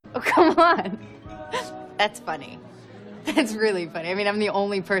Oh, come on. That's funny. That's really funny. I mean, I'm the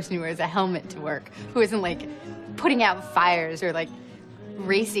only person who wears a helmet to work, who isn't, like, putting out fires or, like,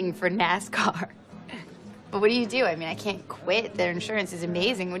 racing for NASCAR. But what do you do? I mean, I can't quit. Their insurance is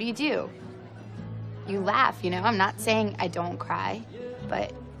amazing. What do? You laugh, you know? I'm not saying I don't cry,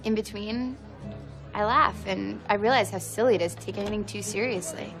 but in between, I laugh, and I realize how silly it is to take anything too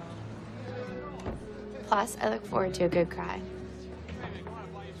seriously. Plus, I look forward to a good cry.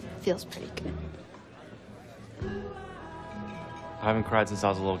 Feels pretty good. I haven't cried since I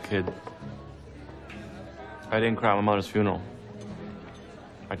was a little kid. I didn't cry at my mother's funeral.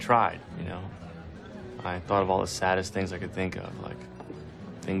 I tried, you know. I thought of all the saddest things I could think of, like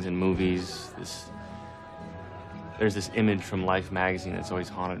things in movies. There's this image from Life magazine that's always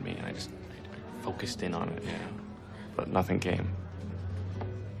haunted me, and I focused in on it, you know, but nothing came.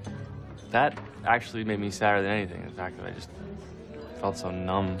 That actually made me sadder than anything, the fact that I just felt so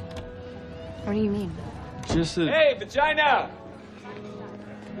numb. What do you mean? Hey, vagina!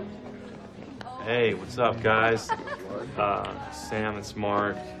 Hey, what's up, guys? Sam, it's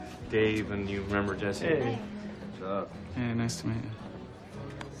Mark, Dave, and you remember Jesse? Hey. What's up? Hey, nice to meet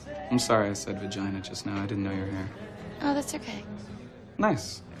you. I'm sorry I said vagina just now. I didn't know you were here. Oh, that's okay.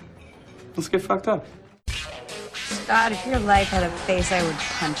 Nice. Let's get fucked up. Scott, if your life had a face, I would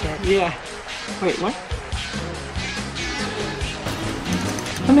punch it. Yeah. Wait, what?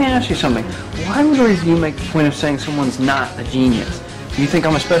 Let me ask you something. Why would always you make the point of saying someone's not a genius? You think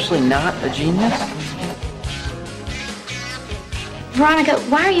I'm especially not a genius? Veronica,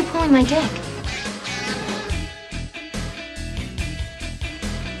 why are you pulling my dick?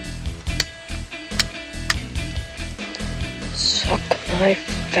 Suck my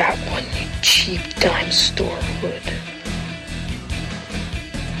fat one, you cheap dime store hood.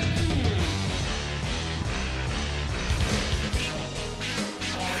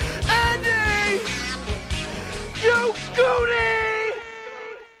 Andy! You goonie!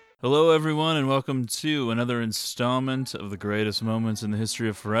 Hello, everyone, and welcome to another installment of the greatest moments in the history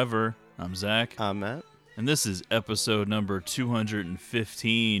of forever. I'm Zach. I'm Matt. And this is episode number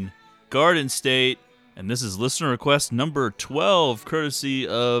 215, Garden State. And this is listener request number 12, courtesy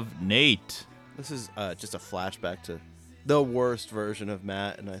of Nate. This is just a flashback to the worst version of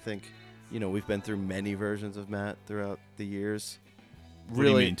Matt, and I think, you know, we've been through many versions of Matt throughout the years. What do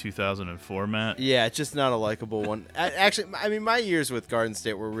you mean, 2004 Matt? Yeah, it's just not a likable one. Actually, I mean, my years with Garden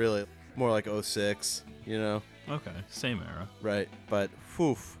State were really more like 06, you know? Okay, same era. Right, but,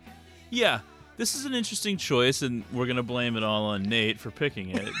 whew. Yeah, this is an interesting choice, and we're going to blame it all on Nate for picking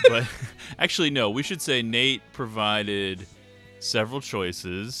it. But actually, no, we should say Nate provided several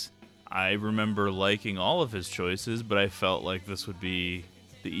choices. I remember liking all of his choices, but I felt like this would be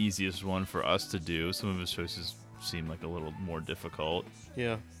the easiest one for us to do. Some of his choices seem like a little more difficult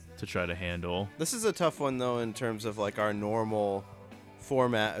to try to handle. This is a tough one, though, in terms of, like, our normal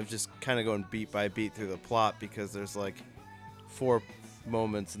format of just kind of going beat by beat through the plot, because there's, like, 4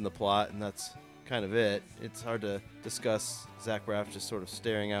 moments in the plot, and that's kind of it. It's hard to discuss Zach Braff just sort of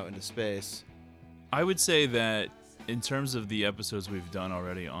staring out into space. I would say that in terms of the episodes we've done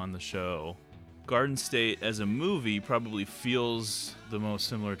already on the show, Garden State as a movie probably feels the most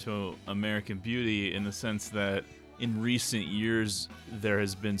similar to American Beauty in the sense that in recent years there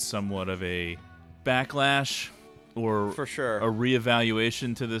has been somewhat of a backlash or for sure a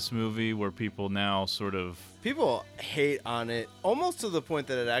reevaluation to this movie where people now people hate on it almost to the point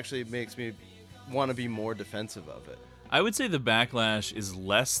that it actually makes me want to be more defensive of it. I would say the backlash is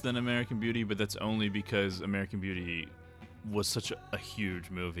less than American Beauty, but that's only because American Beauty was such a huge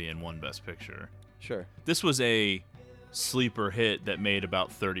movie and won Best Picture. Sure. This was a sleeper hit that made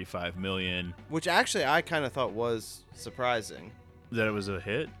about $35 million. Which actually I kind of thought was surprising. That it was a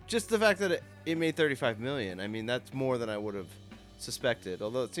hit? Just the fact that it made $35 million. I mean, that's more than I would have suspected.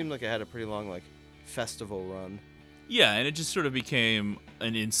 Although it seemed like it had a pretty long, like, festival run. Yeah, and it just sort of became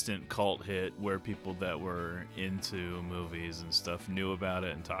an instant cult hit where people that were into movies and stuff knew about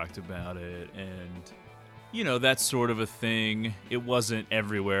it and talked about it. And, you know, that's sort of a thing. It wasn't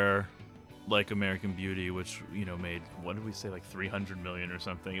everywhere like American Beauty, which, you know, made, what did we say, like $300 million or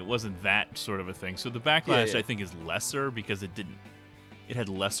something. It wasn't that sort of a thing. So the backlash, I think, is lesser because it had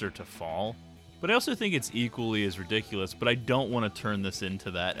lesser to fall. But I also think it's equally as ridiculous, but I don't want to turn this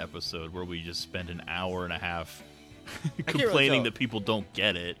into that episode where we just spend an hour and a half complaining that people don't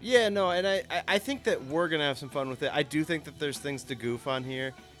get it. Yeah, no, and I think that we're going to have some fun with it. I do think that there's things to goof on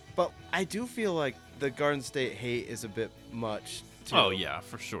here, but I do feel like the Garden State hate is a bit much, too. Oh, yeah,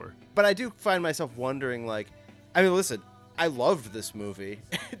 for sure. But I do find myself wondering, like, I mean, listen, I loved this movie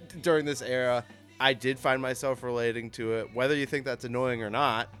during this era. I did find myself relating to it. Whether you think that's annoying or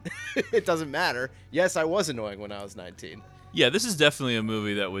not, it doesn't matter. Yes, I was annoying when I was 19. Yeah, this is definitely a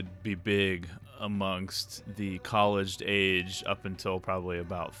movie that would be big amongst the college age up until probably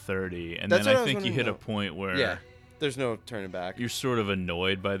about 30. And That's then what I I think was you hit a wondering, point where Yeah, there's no turning back. you're sort of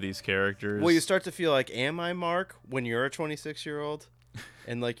annoyed by these characters. Well, you start to feel like, am I Mark when you're a 26-year-old?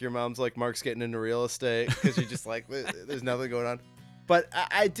 And like your mom's like, Mark's getting into real estate because you're just like, there's nothing going on. But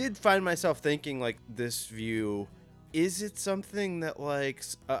I did find myself thinking, like, this view, is it something that like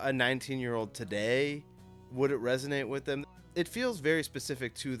a 19-year-old today, would it resonate with them? It feels very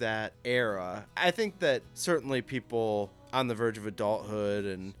specific to that era. I think that certainly people on the verge of adulthood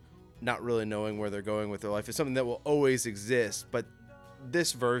and not really knowing where they're going with their life is something that will always exist. But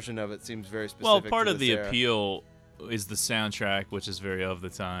this version of it seems very specific. Well, part to of this the era. appeal is the soundtrack, which is very of the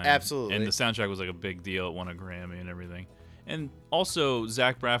time. Absolutely. And the soundtrack was like a big deal. It won a Grammy and everything. And also,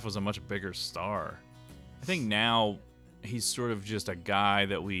 Zach Braff was a much bigger star. I think now he's sort of just a guy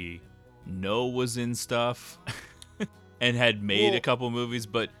that we know was in stuff and had made a couple movies,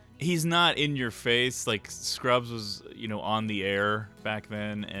 but he's not in your face. Like Scrubs was, on the air back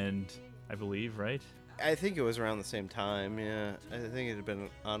then, and I believe, right? I think it was around the same time, yeah. I think it had been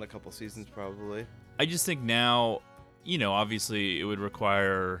on a couple seasons probably. I just think now, obviously it would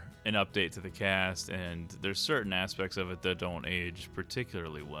require an update to the cast, and there's certain aspects of it that don't age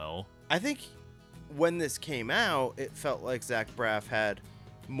particularly well. I think when this came out, it felt like Zach Braff had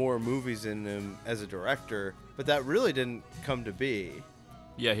more movies in him as a director, but that really didn't come to be.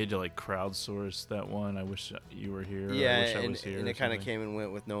 Yeah, he had to crowdsource that one. I wish you were here. Yeah, I wish I was here. and or it kind of something. came and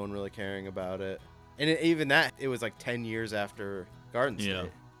went with no one really caring about it. And even that, it was like 10 years after Garden State. Yeah.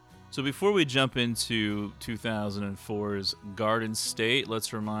 So before we jump into 2004's Garden State,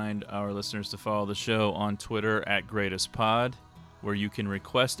 let's remind our listeners to follow the show on Twitter at GreatestPod, where you can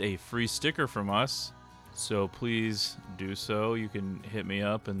request a free sticker from us. So please do so. You can hit me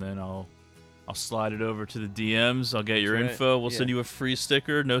up, and then I'll slide it over to the DMs. I'll get your That's right. info. We'll Yeah. send you a free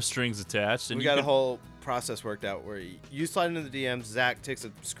sticker, no strings attached. And We you got a can- whole process worked out where you slide into the DMs, Zach takes a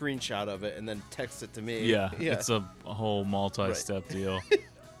screenshot of it, and then texts it to me. Yeah, it's a whole multi-step deal.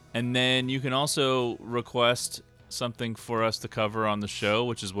 And then you can also request something for us to cover on the show,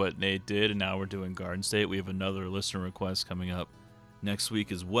 which is what Nate did, and now we're doing Garden State. We have another listener request coming up next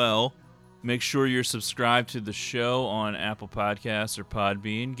week as well. Make sure you're subscribed to the show on Apple Podcasts or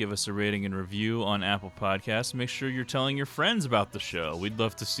Podbean. Give us a rating and review on Apple Podcasts. Make sure you're telling your friends about the show. We'd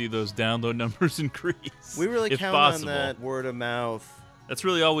love to see those download numbers increase. We really if count possible. on that word of mouth. That's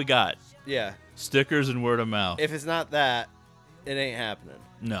really all we got. Yeah. Stickers and word of mouth. If it's not that, it ain't happening.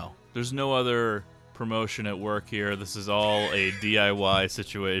 No, there's no other promotion at work here. This is all a DIY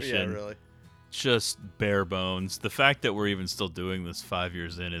situation. Yeah, really. Just bare bones. The fact that we're even still doing this 5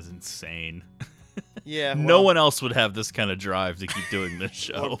 years in is insane. Yeah. No well, one else would have this kind of drive to keep doing this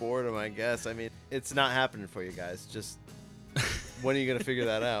show. Or boredom, I guess. I mean, it's not happening for you guys. Just when are you going to figure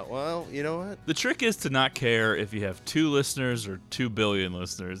that out? Well, you know what? The trick is to not care if you have 2 listeners or 2 billion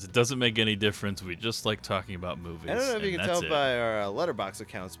listeners. It doesn't make any difference. We just like talking about movies. I don't know if you and can that's tell it. by our Letterboxd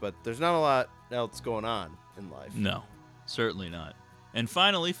accounts, but there's not a lot else going on in life. No, certainly not. And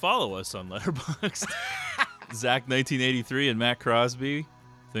finally, follow us on Letterboxd. Zach 1983 and Matt Crosby.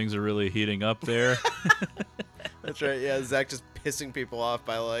 Things are really heating up there. That's right. Yeah, Zach just pissing people off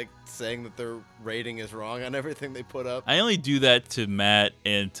by saying that their rating is wrong on everything they put up, I only do that to Matt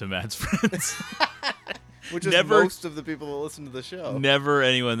and to Matt's friends. which is never- most of the people that listen to the show. Never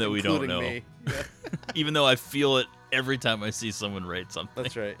anyone that we don't Including know. me. Yeah. Even though I feel it every time I see someone rate something.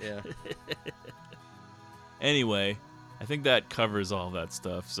 That's right. Yeah. Anyway, I think that covers all that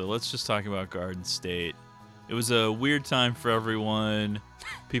stuff. So let's just talk about Garden State. It was a weird time for everyone.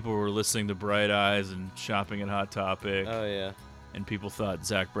 People were listening to Bright Eyes and shopping at Hot Topic. Oh yeah. And people thought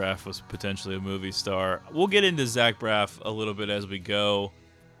Zach Braff was potentially a movie star. We'll get into Zach Braff a little bit as we go.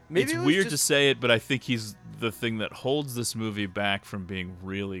 Maybe it's it was weird to just- say it, but I think he's the thing that holds this movie back from being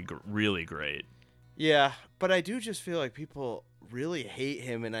really, really great. Yeah, but I do just feel like people really hate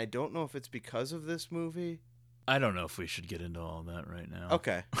him, and I don't know if it's because of this movie. I don't know if we should get into all that right now.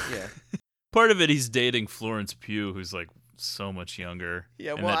 Okay. Yeah. Part of it, he's dating Florence Pugh, who's like so much younger.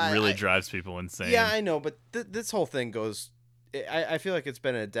 Yeah, and well, that really I- drives people insane. Yeah, I know, but this whole thing goes. I feel like it's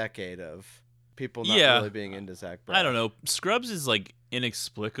been a decade of people not Yeah. really being into Zach Braff. I don't know. Scrubs is like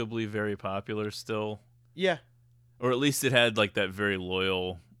inexplicably very popular still. Yeah. Or at least it had like that very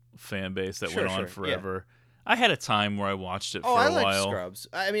loyal fan base that Sure, went on sure, yeah. forever. I had a time where I watched it Oh, for I a liked while. Scrubs.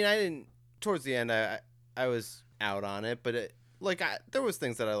 I mean, I didn't. Towards the end, I was out on it, but there was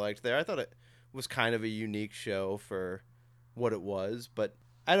things that I liked there. I thought it was kind of a unique show for what it was, but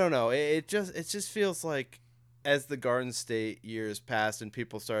I don't know. It just feels like as the Garden State years passed and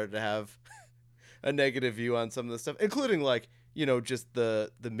people started to have a negative view on some of the stuff, including like, you know, just the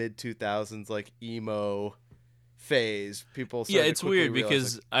mid 2000s like emo phase. People started it's to quickly weird realize,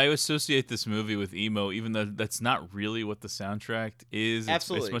 because like, I associate this movie with emo, even though that's not really what the soundtrack is.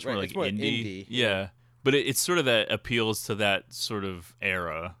 Absolutely, it's much right. more like It's more indie. indie, Yeah, but it's sort of that appeals to that sort of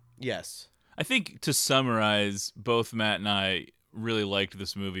era. yes. I think to summarize, both Matt and I really liked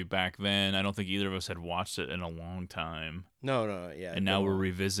this movie back then. I don't think either of us had watched it in a long time. No, yeah. And now we're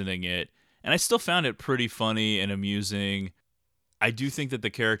revisiting it. And I still found it pretty funny and amusing. I do think that the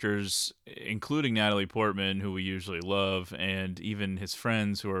characters, including Natalie Portman, who we usually love, and even his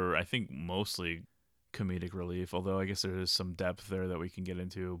friends, who are, I think, mostly comedic relief, although I guess there is some depth there that we can get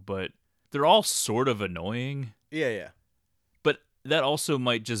into, but they're all sort of annoying. Yeah. But that also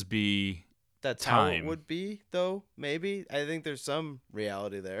might just be That's time. how it would be, though, maybe. I think there's some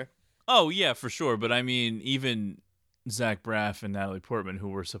reality there. Oh, yeah, for sure. But I mean, even Zach Braff and Natalie Portman, who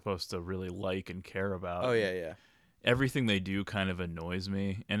we're supposed to really like and care about. Oh, yeah. Everything they do kind of annoys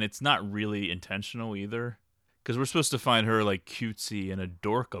me. And it's not really intentional either. Because we're supposed to find her, like, cutesy and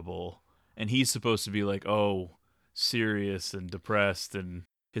adorkable. And he's supposed to be, like, oh, serious and depressed and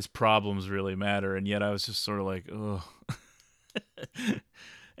his problems really matter. And yet I was just sort of like, ugh.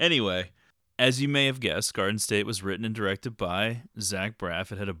 Anyway, as you may have guessed, Garden State was written and directed by Zach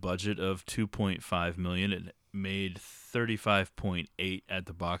Braff. It had a budget of $2.5 million. It made $35.8 at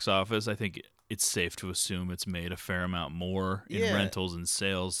the box office. I think it's safe to assume it's made a fair amount more in rentals and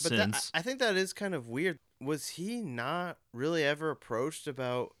sales But since. I think that is kind of weird. Was he not really ever approached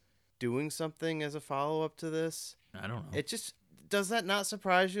about doing something as a follow-up to this? I don't know. It just... Does that not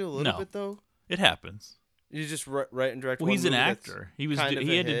surprise you a little No. bit, though? It happens. You just write and direct Well, one he's an movie that's actor. He kind of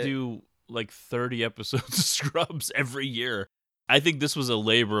he a had to hit. do like 30 episodes of Scrubs every year. I think this was a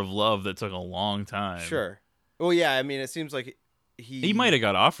labor of love that took a long time. Sure. Well, yeah, I mean, it seems like He might have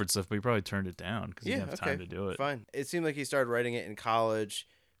got offered stuff, but he probably turned it down because he didn't have time to do it. Fine. It seemed like he started writing it in college,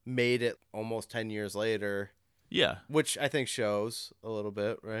 made it almost 10 years later. Yeah. Which I think shows a little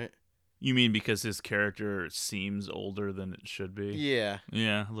bit, right? You mean because his character seems older than it should be? Yeah.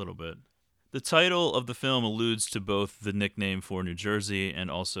 Yeah, a little bit. The title of the film alludes to both the nickname for New Jersey and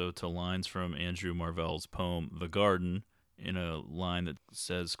also to lines from Andrew Marvell's poem The Garden, in a line that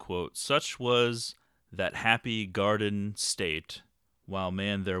says, quote, "Such was that happy garden state, while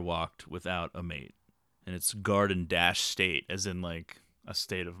man there walked without a mate." And it's garden dash state, as in like a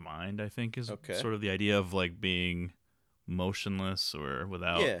state of mind, I think is sort of the idea of like being motionless or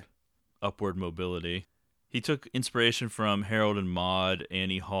without upward mobility. He took inspiration from Harold and Maude,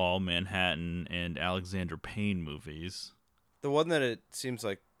 Annie Hall, Manhattan, and Alexander Payne movies. The one that it seems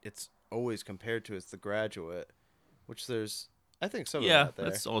like it's always compared to is The Graduate, which there's, I think, some of that there.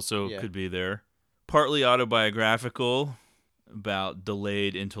 That's also could be there. Partly autobiographical, about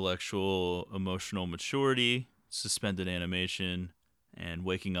delayed intellectual, emotional maturity, suspended animation, and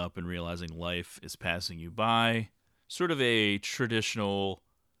waking up and realizing life is passing you by. Sort of a traditional...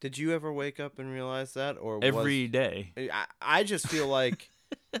 Did you ever wake up and realize that? Or every day? I just feel like...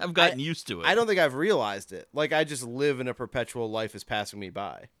 I've gotten used to it. I don't think I've realized it. Like, I just live in a perpetual life is passing me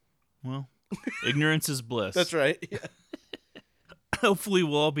by. Well, ignorance is bliss. That's right. Yeah. Hopefully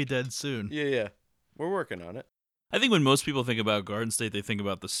we'll all be dead soon. Yeah. We're working on it. I think when most people think about Garden State, they think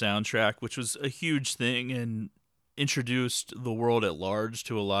about the soundtrack, which was a huge thing and introduced the world at large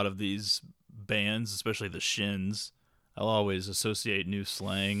to a lot of these bands, especially the Shins. I'll always associate new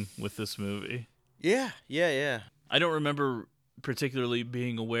slang with this movie. Yeah. I don't remember particularly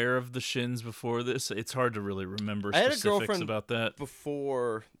being aware of the Shins before this. It's hard to really remember specifics I had a girlfriend about that.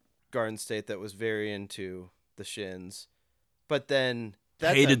 Before Garden State that was very into the Shins, but then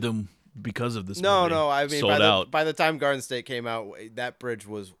hated them because of this movie. No, I mean, sold out. By the time Garden State came out, that bridge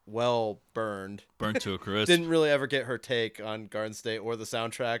was well burned. Burnt to a crisp. Didn't really ever get her take on Garden State or the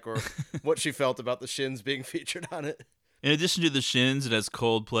soundtrack or what she felt about the Shins being featured on it. In addition to the Shins, it has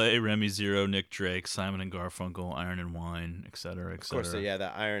Coldplay, Remy Zero, Nick Drake, Simon and Garfunkel, Iron and Wine, etc., etc. Of course,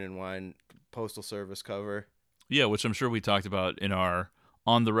 that Iron and Wine Postal Service cover. Yeah, which I'm sure we talked about in our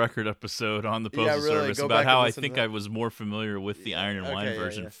On the Record episode on the Postal Service, go about back how and I listen to think that. I was more familiar with the Iron and Wine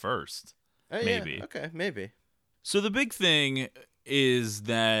version first. Maybe. Yeah. Okay, maybe. So the big thing is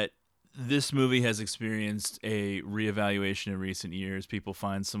that this movie has experienced a reevaluation in recent years. People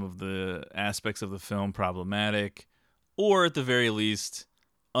find some of the aspects of the film problematic, or at the very least,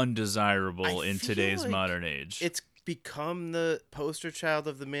 undesirable in today's modern age. It's become the poster child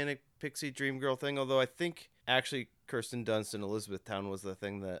of the Manic Pixie Dream Girl thing, although I think actually Kirsten Dunst in Elizabethtown was the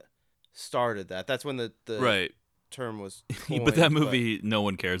thing that started that. That's when the right. term was but coined, that movie no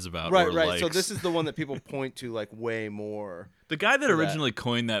one cares about. Right, or right. likes. So this is the one that people point to like way more. The guy that for originally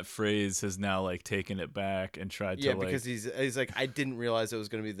coined that phrase has now like taken it back and tried to like. Because he's like, I didn't realize it was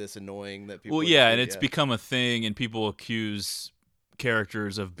going to be this annoying that people. Well, would yeah, say, and it's become a thing, and people accuse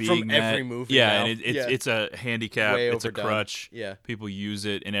characters of being from every movie. Yeah, now. and it's a handicap. Way it's overdone. a crutch. Yeah, people use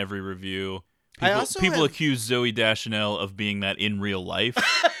it in every review. People accuse Zoe Deschanel of being that in real life.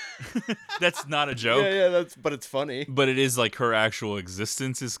 That's not a joke. Yeah, but it's funny. But it is like her actual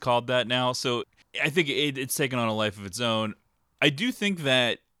existence is called that now. So I think it's taken on a life of its own. I do think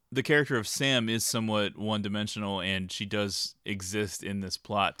that the character of Sam is somewhat one-dimensional, and she does exist in this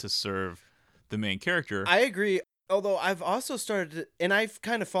plot to serve the main character. I agree. Although I've also started, and I've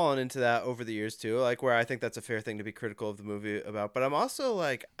kind of fallen into that over the years too, like where I think that's a fair thing to be critical of the movie about. But I'm also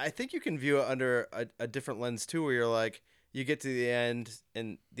like, I think you can view it under a different lens too, where you're like, you get to the end,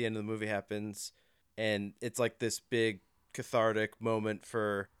 and the end of the movie happens, and it's like this big cathartic moment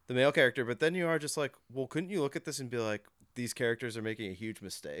for the male character. But then you are just like, well, couldn't you look at this and be like, these characters are making a huge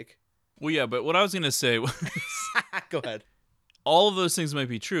mistake? Well, yeah, but what I was going to say was... Go ahead. All of those things might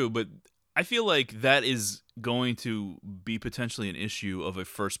be true, but I feel like that is going to be potentially an issue of a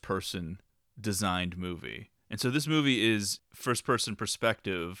first-person designed movie. And so this movie is first-person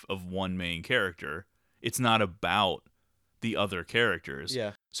perspective of one main character. It's not about the other characters.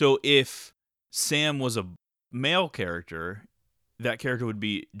 Yeah. So if Sam was a male character, that character would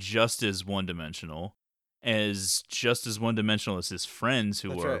be just as one-dimensional as his friends who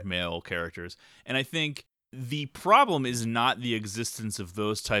That's are right. male characters. And I think the problem is not the existence of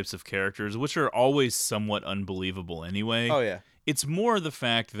those types of characters, which are always somewhat unbelievable anyway. Oh, yeah. It's more the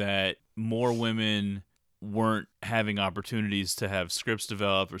fact that more women weren't having opportunities to have scripts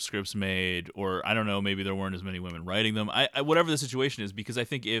developed or scripts made, or I don't know, maybe there weren't as many women writing them. I whatever the situation is, because I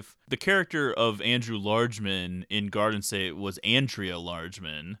think if the character of Andrew Largeman in Garden State was Andrea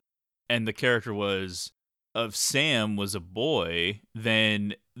Largeman, and the character of Sam was a boy,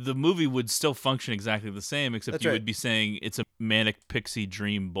 then the movie would still function exactly the same, except That's you right. would be saying it's a manic pixie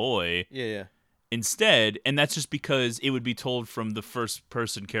dream boy Yeah. instead, and that's just because it would be told from the first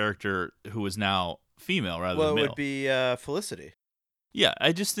person character who is now female rather Well, than it male. would be Felicity. Yeah,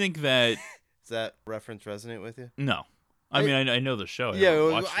 I just think that Does that reference resonate with you? no. I mean, I know the show. I Yeah, haven't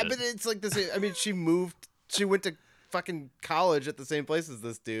well, watched it. but it's like the same. I mean, she went to fucking college at the same place as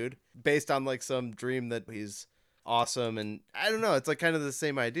this dude, based on like some dream that he's awesome, and I don't know. It's like kind of the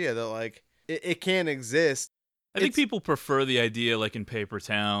same idea that like it can exist. I think people prefer the idea like in Paper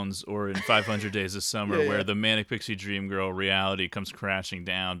Towns or in 500 Days of Summer, Yeah, where yeah. the manic pixie dream girl reality comes crashing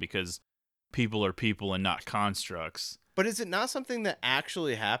down because people are people and not constructs. But is it not something that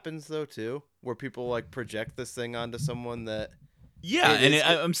actually happens though too, where people like project this thing onto someone that? Yeah, It is-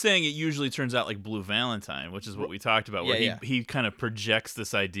 I'm saying it usually turns out like Blue Valentine, which is what we talked about, where Yeah, he kind of projects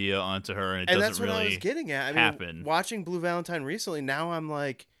this idea onto her, and it And doesn't that's what really I was getting at. I mean, happen. watching Blue Valentine recently, now I'm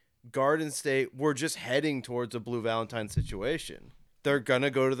like, Garden State, we're just heading towards a Blue Valentine situation. They're gonna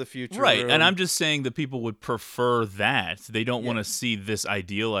go to the future, Right, room. and I'm just saying that people would prefer that. They don't want to see this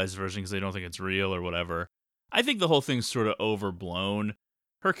idealized version because they don't think it's real or whatever. I think the whole thing's sort of overblown.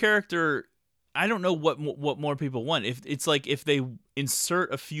 Her character, I don't know what more people want. If it's like if they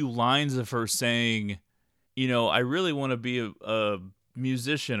insert a few lines of her saying, you know, I really want to be a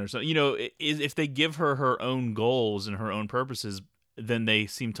musician or something. You know, if they give her her own goals and her own purposes, then they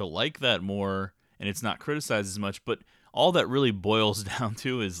seem to like that more, and it's not criticized as much. But all that really boils down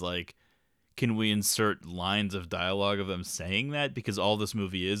to is like, can we insert lines of dialogue of them saying that? Because all this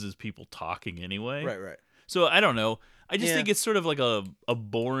movie is people talking anyway. Right. So I don't know. I just Yeah. think it's sort of like a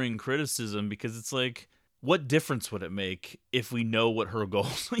boring criticism, because it's like, what difference would it make if we know what her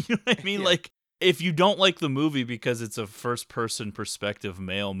goals? You know what I mean? Yeah. Like, if you don't like the movie because it's a first-person perspective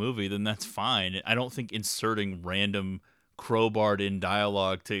male movie, then that's fine. I don't think inserting random crowbarred in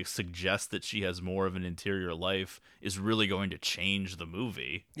dialogue to suggest that she has more of an interior life is really going to change the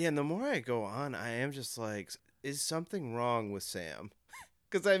movie. Yeah, and the more I go on, I am just like, is something wrong with Sam?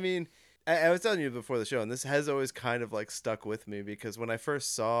 Because I mean, I was telling you before the show, and this has always kind of like stuck with me, because when I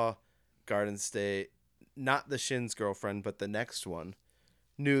first saw Garden State, not the Shin's girlfriend, but the next one,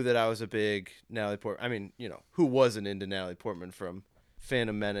 knew that I was a big Natalie Portman. I mean, you know, who wasn't into Natalie Portman from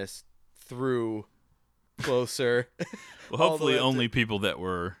Phantom Menace through Closer? Well, all the hopefully way up to- only people that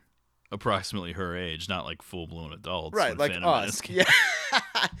were approximately her age, not like full-blown adults. Right, when like Phantom Menace us. came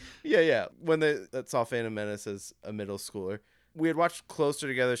Yeah. yeah. When that saw Phantom Menace as a middle schooler, we had watched Closer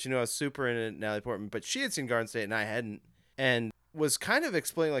together. She knew I was super into Natalie Portman, but she had seen Garden State and I hadn't, and was kind of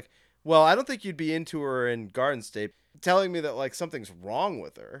explaining like, well, I don't think you'd be into her in Garden State, telling me that like something's wrong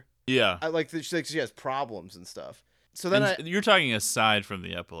with her. Yeah. She has problems and stuff. So then you're talking aside from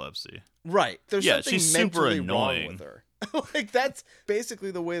the epilepsy. Right. There's something she's super mentally annoying wrong with her. Like, that's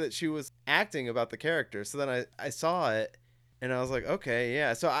basically the way that she was acting about the character. So then I saw it, and I was like, okay,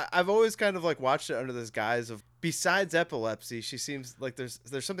 yeah. So I've always kind of like watched it under this guise of, besides epilepsy, she seems like there's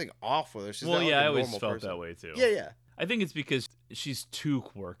something off with her. She's not like I a always normal felt person. that way too. Yeah. I think it's because she's too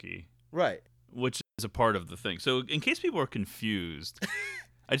quirky. Right. Which is a part of the thing. So in case people are confused,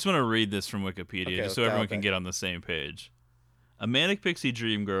 I just want to read this from Wikipedia just so everyone can get on the same page. A manic pixie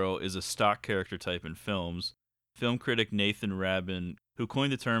dream girl is a stock character type in films. Film critic Nathan Rabin, who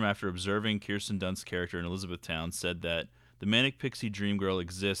coined the term after observing Kirsten Dunst's character in Elizabethtown, said that the manic pixie dream girl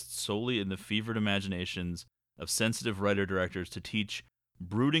exists solely in the fevered imaginations of sensitive writer-directors to teach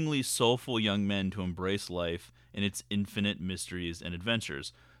broodingly soulful young men to embrace life and its infinite mysteries and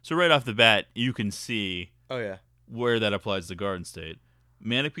adventures. So right off the bat, you can see where that applies to Garden State.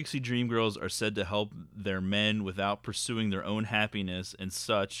 Manic pixie dream girls are said to help their men without pursuing their own happiness, and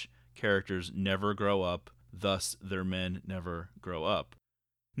such characters never grow up. Thus, their men never grow up.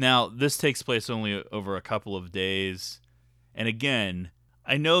 Now, this takes place only over a couple of days. And again,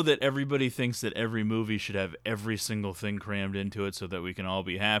 I know that everybody thinks that every movie should have every single thing crammed into it so that we can all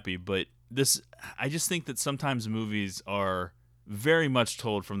be happy. But I just think that sometimes movies are very much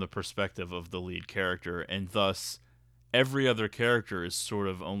told from the perspective of the lead character, and thus every other character is sort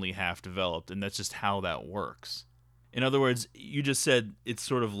of only half developed, and that's just how that works. In other words, you just said it's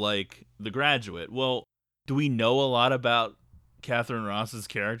sort of like The Graduate. Well, do we know a lot about Catherine Ross's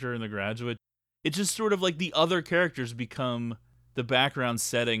character in The Graduate? It's just sort of like the other characters become the background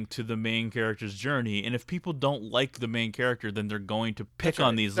setting to the main character's journey, and if people don't like the main character, then they're going to pick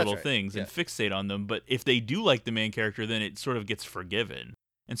on these little things and fixate on them. But if they do like the main character, then it sort of gets forgiven.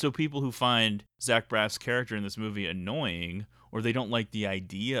 And so people who find Zach Braff's character in this movie annoying, or they don't like the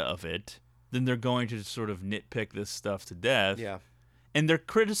idea of it, then they're going to sort of nitpick this stuff to death. Yeah. And their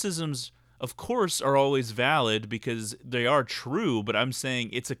criticisms, of course, are always valid because they are true, but I'm saying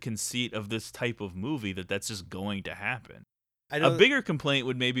it's a conceit of this type of movie that's just going to happen. A bigger complaint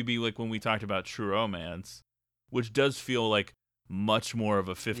would maybe be like when we talked about True Romance, which does feel like much more of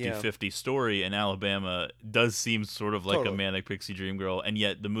a 50-50 story, and Alabama does seem sort of like a manic pixie dream girl, and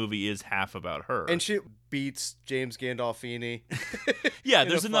yet the movie is half about her. And she beats James Gandolfini. Yeah,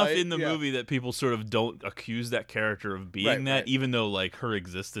 there's enough in the movie that people sort of don't accuse that character of being that, even though like her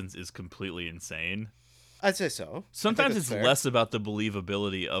existence is completely insane. I'd say so. Sometimes it's less about the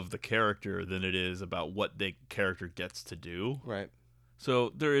believability of the character than it is about what the character gets to do. Right.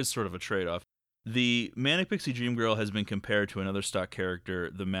 So there is sort of a trade-off. The Manic Pixie Dream Girl has been compared to another stock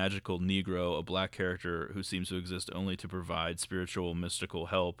character, the Magical Negro, a black character who seems to exist only to provide spiritual, mystical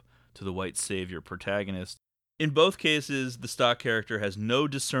help to the white savior protagonist. In both cases, the stock character has no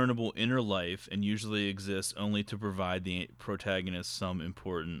discernible inner life and usually exists only to provide the protagonist some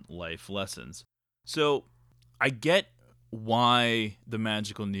important life lessons. So, I get why the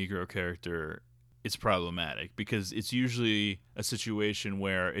Magical Negro character is problematic, because it's usually a situation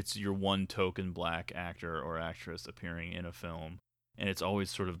where it's your one token black actor or actress appearing in a film, and it's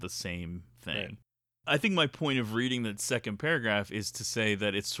always sort of the same thing. Right. I think my point of reading that second paragraph is to say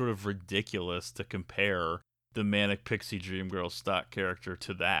that it's sort of ridiculous to compare the Manic Pixie Dream Girl stock character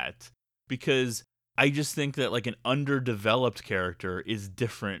to that, because I just think that like an underdeveloped character is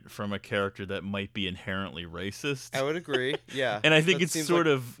different from a character that might be inherently racist. I would agree, yeah. And I think it's sort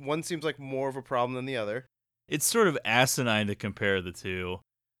of... One seems like more of a problem than the other. It's sort of asinine to compare the two.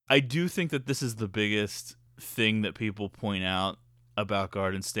 I do think that this is the biggest thing that people point out about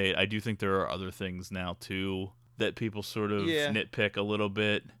Garden State. I do think there are other things now, too, that people sort of nitpick a little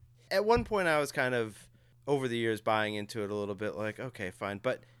bit. At one point, I was kind of, over the years, buying into it a little bit, like, okay, fine.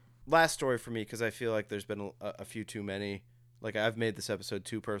 But last story for me, because I feel like there's been a few too many. Like, I've made this episode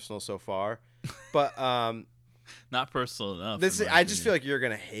too personal so far. But not personal enough. I just feel like you're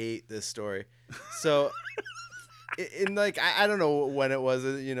going to hate this story. So... in like I don't know when it was,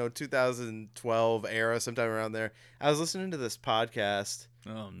 2012 era, sometime around there, I was listening to this podcast.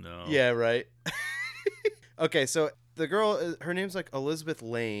 Oh no. Yeah, right. Okay, so the girl, her name's like Elizabeth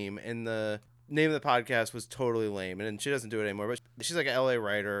Lame, and the name of the podcast was Totally Lame, and she doesn't do it anymore, but she's like an LA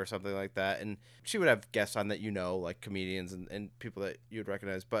writer or something like that, and she would have guests on that, like comedians and people that you would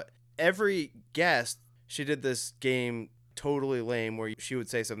recognize, but every guest, she did this game Totally Lame where she would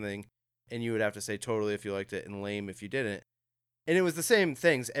say something and you would have to say totally if you liked it and lame if you didn't. And it was the same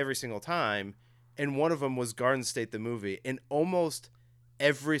things every single time. And one of them was Garden State, the movie. And almost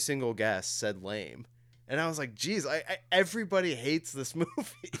every single guest said lame. And I was like, geez, everybody hates this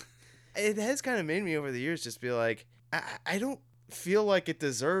movie. It has kind of made me over the years just be like, I don't feel like it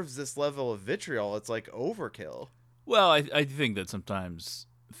deserves this level of vitriol. It's like overkill. Well, I think that sometimes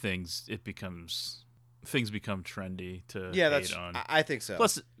things become trendy to hate on. I think so.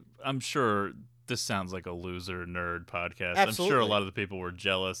 Plus, I'm sure this sounds like a loser nerd podcast. Absolutely. I'm sure a lot of the people were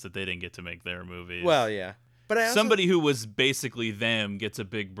jealous that they didn't get to make their movies. Well, yeah. But somebody who was basically them gets a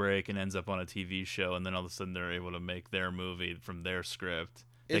big break and ends up on a TV show, and then all of a sudden they're able to make their movie from their script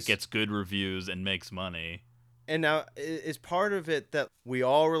that gets good reviews and makes money. And now, is part of it that we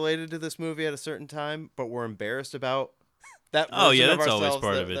all related to this movie at a certain time, but we're embarrassed about that version Oh, yeah, of that's always ourselves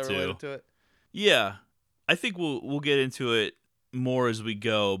part that, of it, that too. related to it? Yeah. I think we'll get into it more as we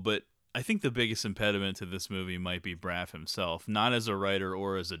go, but I think the biggest impediment to this movie might be Braff himself, not as a writer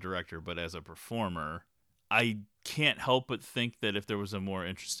or as a director, but as a performer. I can't help but think that if there was a more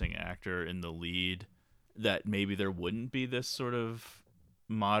interesting actor in the lead, that maybe there wouldn't be this sort of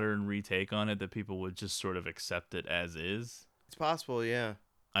modern retake on it, that people would just sort of accept it as is. It's possible, yeah.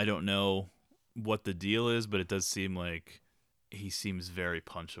 I don't know what the deal is, but it does seem like he seems very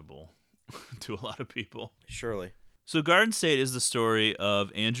punchable to a lot of people. Surely. So Garden State is the story of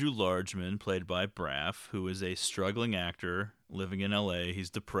Andrew Largeman, played by Braff, who is a struggling actor living in L.A. He's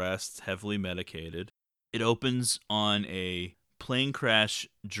depressed, heavily medicated. It opens on a plane crash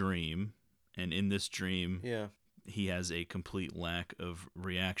dream, and in this dream, he has a complete lack of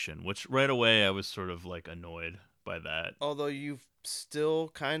reaction, which right away I was sort of like annoyed by that. Although you still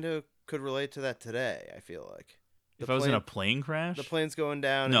kind of could relate to that today, I feel like. If I was in a plane crash? The plane's going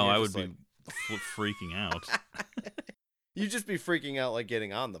down. No, and I you're would just be freaking out. You'd just be freaking out like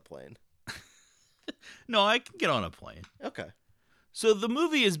getting on the plane. No, I can get on a plane. Okay. So the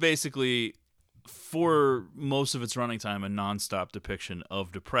movie is basically, for most of its running time, a nonstop depiction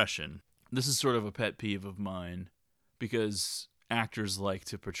of depression. This is sort of a pet peeve of mine because actors like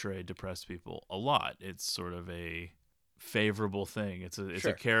to portray depressed people a lot. It's sort of a favorable thing. It's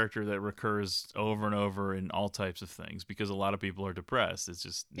a character that recurs over and over in all types of things because a lot of people are depressed. It's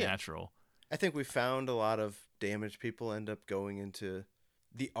just natural. I think we found a lot of damaged people end up going into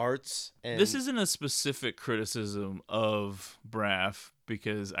the arts. And this isn't a specific criticism of Braff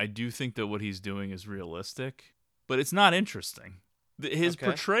because I do think that what he's doing is realistic, but it's not interesting. His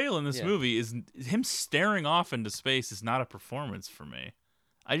portrayal in this movie is him staring off into space is not a performance for me.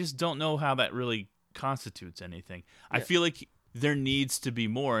 I just don't know how that really constitutes anything. I feel like there needs to be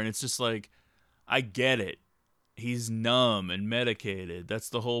more, and it's just like, I get it. He's numb and medicated. That's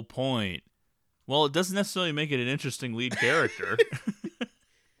the whole point. Well, it doesn't necessarily make it an interesting lead character.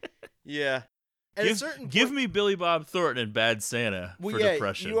 Yeah. At a certain point, give me Billy Bob Thornton and Bad Santa for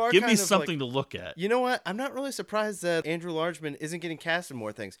depression. Give me something to look at. You know what? I'm not really surprised that Andrew Largeman isn't getting cast in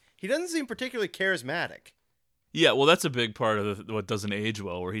more things. He doesn't seem particularly charismatic. Yeah, well, that's a big part of what doesn't age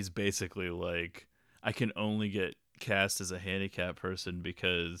well, where he's basically like, I can only get cast as a handicapped person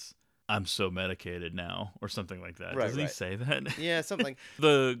because I'm so medicated now, or something like that. Doesn't he say that? Yeah, something.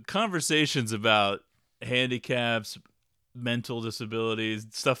 The conversations about handicaps, mental disabilities,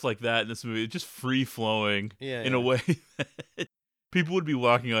 stuff like that in this movie, it's just free-flowing in a way that people would be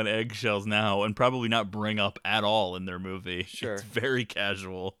walking on eggshells now and probably not bring up at all in their movie. Sure. It's very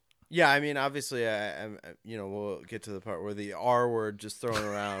casual. Yeah, I mean, obviously, we'll get to the part where the R word just thrown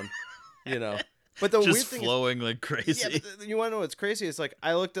around, But the just weird thing flowing like crazy. Yeah, but you want to know what's crazy? It's like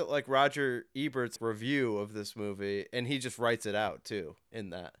I looked at like Roger Ebert's review of this movie, and he just writes it out too in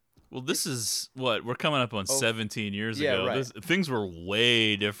that. Well, this is what we're coming up on 17 years ago. Right. Things were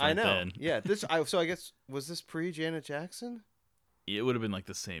way different I know. then. Yeah, so I guess was this pre Janet Jackson? It would have been like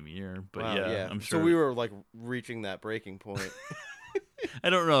the same year, but Wow, yeah, I'm sure. So we were like reaching that breaking point. I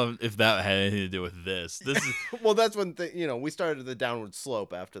don't know if that had anything to do with this. This is well, that's when we started the downward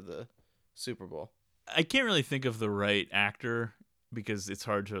slope after the Super Bowl. I can't really think of the right actor because it's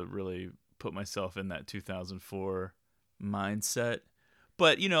hard to really put myself in that 2004 mindset.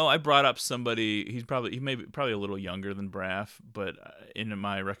 But I brought up somebody. He may be probably a little younger than Braff, but in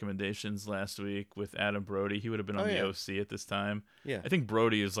my recommendations last week with Adam Brody, he would have been on the OC at this time. Yeah, I think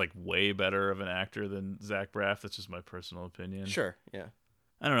Brody is like way better of an actor than Zach Braff. That's just my personal opinion. Sure, yeah.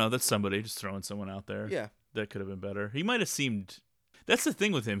 I don't know. That's somebody just throwing someone out there. Yeah, that could have been better. He might have seemed. That's the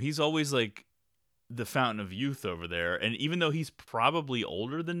thing with him. He's always like the fountain of youth over there, and even though he's probably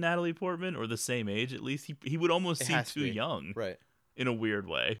older than Natalie Portman or the same age at least, he would almost seem too young. Right. In a weird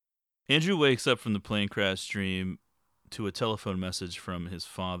way. Andrew wakes up from the plane crash dream to a telephone message from his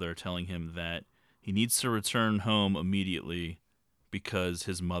father telling him that he needs to return home immediately because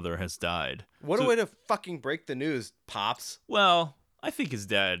his mother has died. What a way to fucking break the news, Pops. Well, I think his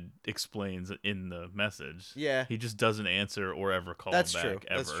dad explains in the message. Yeah. He just doesn't answer or ever call him back. True.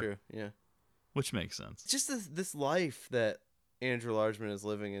 Ever. That's true, yeah. Which makes sense. Just this life that Andrew Largeman is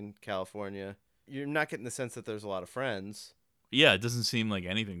living in California. You're not getting the sense that there's a lot of friends. Yeah, it doesn't seem like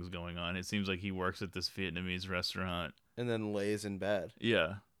anything's going on. It seems like he works at this Vietnamese restaurant. And then lays in bed.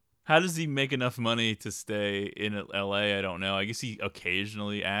 Yeah. How does he make enough money to stay in LA? I don't know. I guess he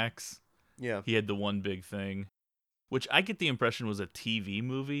occasionally acts. Yeah. He had the one big thing, which I get the impression was a TV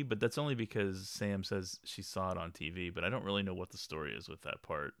movie, but that's only because Sam says she saw it on TV, but I don't really know what the story is with that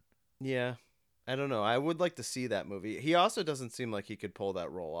part. Yeah. I don't know. I would like to see that movie. He also doesn't seem like he could pull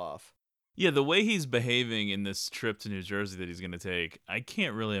that role off. Yeah, the way he's behaving in this trip to New Jersey that he's going to take, I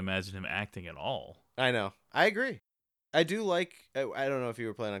can't really imagine him acting at all. I know. I agree. I do like, I don't know if you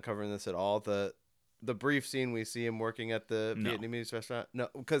were planning on covering this at all, the brief scene we see him working at the Vietnamese restaurant. No,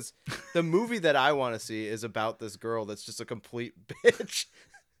 because the movie that I want to see is about this girl that's just a complete bitch.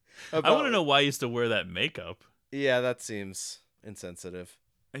 I want to know why he used to wear that makeup. Yeah, that seems insensitive.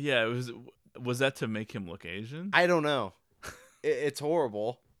 Yeah, was that to make him look Asian? I don't know. It's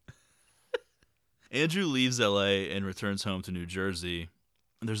horrible. Andrew leaves LA and returns home to New Jersey.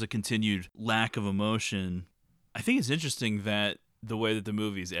 There's a continued lack of emotion. I think it's interesting that the way that the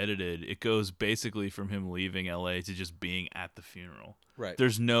movie's edited, it goes basically from him leaving LA to just being at the funeral. Right.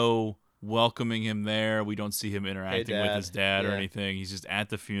 There's no welcoming him there. We don't see him interacting with his dad or Yeah. anything. He's just at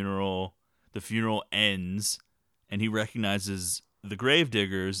the funeral. The funeral ends, and he recognizes the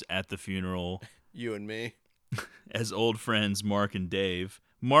gravediggers at the funeral. You and me. As old friends Mark and Dave.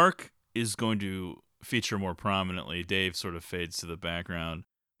 Mark is going to feature more prominently. Dave sort of fades to the background.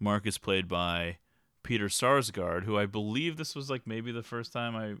 Mark is played by Peter Sarsgaard, who I believe this was like maybe the first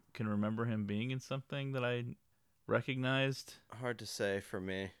time I can remember him being in something that I recognized. Hard to say for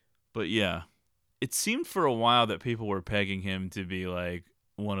me. But yeah, it seemed for a while that people were pegging him to be like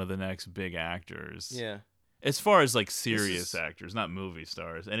one of the next big actors. Yeah. As far as like serious actors, not movie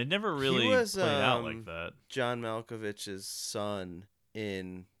stars. And it never really played out like that. John Malkovich's son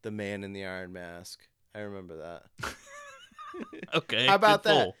in The Man in the Iron Mask. I remember that. Okay. How about good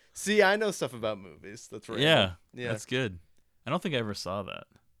that? pull. See, I know stuff about movies. That's right. Yeah, that's good. I don't think I ever saw that.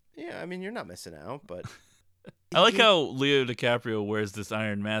 Yeah, I mean, you're not missing out, but I like how Leo DiCaprio wears this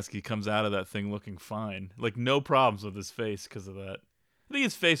iron mask. He comes out of that thing looking fine. Like, no problems with his face because of that. I think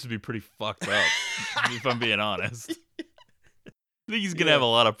his face would be pretty fucked up, if I'm being honest. I think he's going to have a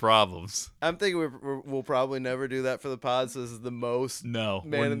lot of problems. I'm thinking we'll probably never do that for the pod, so this is the most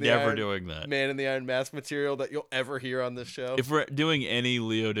we're never doing that. Man in the Iron Mask material that you'll ever hear on this show. If we're doing any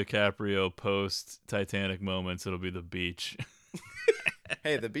Leo DiCaprio post-Titanic moments, it'll be the beach.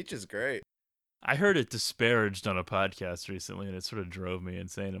 Hey, the beach is great. I heard it disparaged on a podcast recently, and it sort of drove me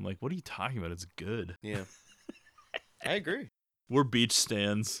insane. I'm like, what are you talking about? It's good. Yeah. I agree. We're beach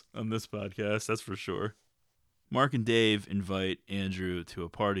stands on this podcast, that's for sure. Mark and Dave invite Andrew to a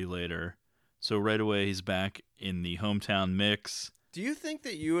party later, so right away he's back in the hometown mix. Do you think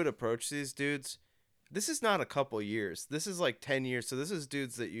that you would approach these dudes? This is not a couple years. This is like 10 years. So this is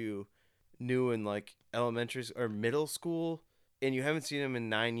dudes that you knew in like elementary or middle school, and you haven't seen them in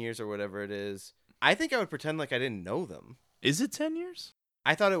 9 years or whatever it is. I think I would pretend like I didn't know them. Is it 10 years?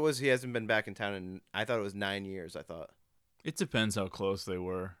 I thought it was he hasn't been back in town, and I thought it was 9 years, I thought. It depends how close they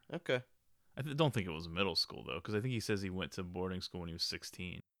were. Okay. I don't think it was middle school, though, because I think he says he went to boarding school when he was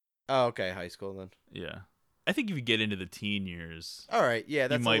 16. Oh, okay, high school then. Yeah. I think if you get into the teen years... All right, yeah,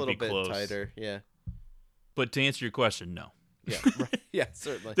 that's a might little be bit close. tighter, yeah. But to answer your question, no. Yeah, right. Yeah,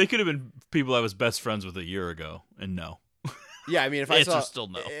 certainly. They could have been people I was best friends with a year ago, and no. Yeah, I mean, if I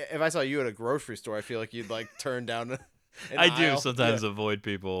saw you at a grocery store, I feel like you'd like turn down an I aisle. do sometimes avoid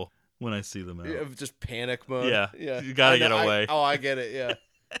people when I see them out. Yeah, just panic mode. Yeah, yeah. you gotta get away. I get it, yeah.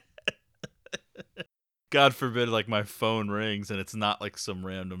 God forbid, like, my phone rings and it's not like some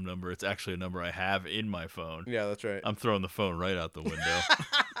random number. It's actually a number I have in my phone. Yeah, that's right. I'm throwing the phone right out the window.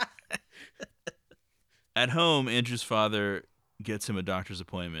 At home, Andrew's father gets him a doctor's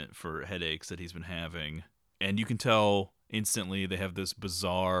appointment for headaches that he's been having. And you can tell instantly they have this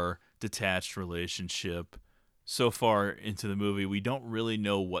bizarre, detached relationship. So far into the movie, we don't really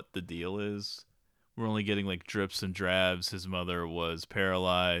know what the deal is. We're only getting, like, drips and drabs. His mother was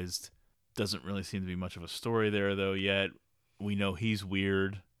paralyzed. Doesn't really seem to be much of a story there, though, yet. We know he's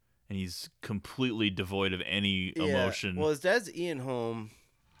weird, and he's completely devoid of any emotion. Well, his dad's Ian Holm,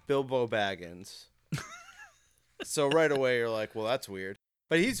 Bilbo Baggins. So right away you're like, well, that's weird.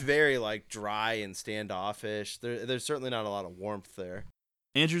 But he's very, like, dry and standoffish. There's certainly not a lot of warmth there.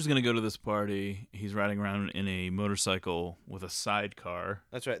 Andrew's going to go to this party. He's riding around in a motorcycle with a sidecar.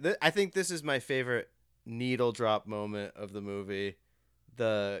 That's right. I think this is my favorite needle drop moment of the movie.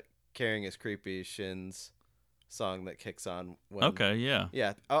 The Caring is Creepy Shins song that kicks on. Okay, yeah.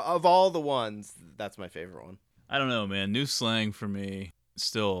 Yeah. Of all the ones, that's my favorite one. I don't know, man. New Slang for me,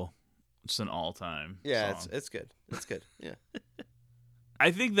 still, it's an all-time Yeah, song. it's good. It's good. Yeah.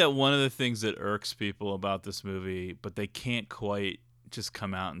 I think that one of the things that irks people about this movie, but they can't quite just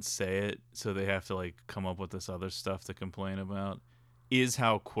come out and say it, so they have to like come up with this other stuff to complain about, is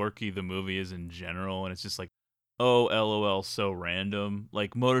how quirky the movie is in general. And it's just like, oh, LOL, so random.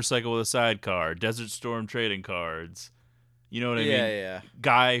 Like motorcycle with a sidecar, Desert Storm trading cards. You know what I mean? Yeah.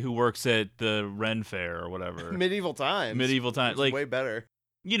 Guy who works at the Ren Fair or whatever. Medieval times. Medieval times. Like, way better.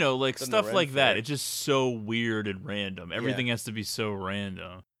 you know, like than the stuff Ren like that. Fair. It's just so weird and random. Everything has to be so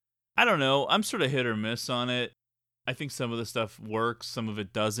random. I don't know. I'm sort of hit or miss on it. I think some of the stuff works, some of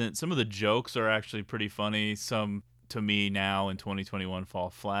it doesn't. Some of the jokes are actually pretty funny. Some, to me, now in 2021 fall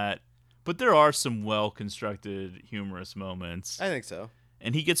flat. But there are some well-constructed, humorous moments. I think so.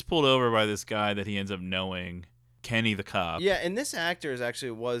 And he gets pulled over by this guy that he ends up knowing, Kenny the cop. Yeah, and this actor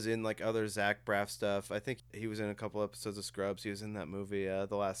was in like other Zach Braff stuff. I think he was in a couple episodes of Scrubs. He was in that movie,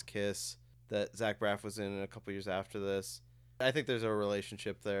 The Last Kiss, that Zach Braff was in a couple years after this. I think there's a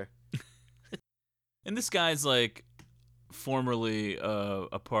relationship there. And this guy's like formerly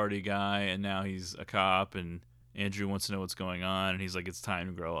a party guy, and now he's a cop, and Andrew wants to know what's going on, and he's like, it's time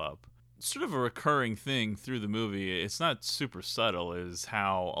to grow up. It's sort of a recurring thing through the movie. It's not super subtle, is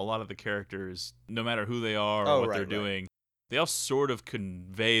how a lot of the characters, no matter who they are or what they're doing, they all sort of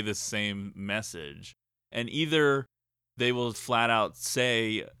convey the same message. And either they will flat out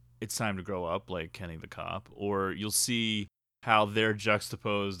say, it's time to grow up, like Kenny the cop, or you'll see how they're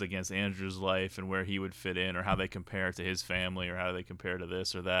juxtaposed against Andrew's life and where he would fit in, or how they compare to his family, or how they compare to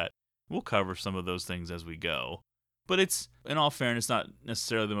this or that. We'll cover some of those things as we go. But it's, in all fairness, not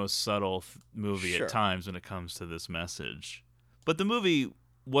necessarily the most subtle movie at times when it comes to this message. But the movie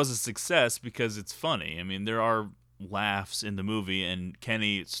was a success because it's funny. I mean, there are laughs in the movie, and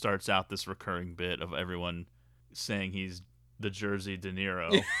Kenny starts out this recurring bit of everyone saying he's the Jersey De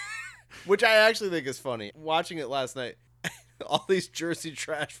Niro. Which I actually think is funny. Watching it last night, all these Jersey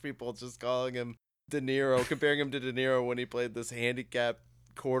trash people just calling him De Niro, comparing him to De Niro when he played this handicapped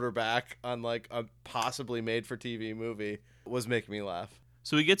quarterback on like a possibly made for TV movie, was making me laugh.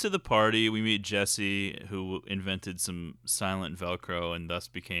 So we get to the party. We meet Jesse, who invented some silent Velcro and thus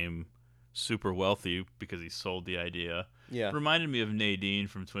became super wealthy because he sold the idea. Yeah. Reminded me of Nadine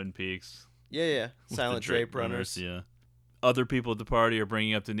from Twin Peaks. Yeah. Silent Drape Runners. Yeah. Other people at the party are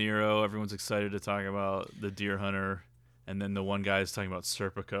bringing up De Niro. Everyone's excited to talk about the Deer Hunter. And then the one guy is talking about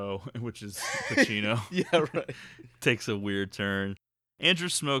Serpico, which is Pacino. Yeah, right. Takes a weird turn. Andrew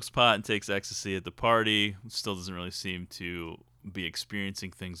smokes pot and takes ecstasy at the party. Still doesn't really seem to be experiencing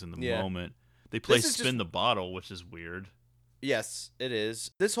things in the moment. They play Spin the Bottle, which is weird. Yes, it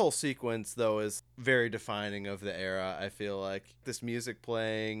is. This whole sequence, though, is very defining of the era, I feel like. This music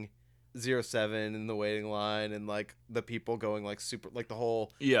playing, 07 in the waiting line, and like the people going like super, like the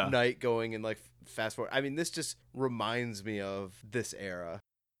whole night going and like fast forward. I mean, this just reminds me of this era.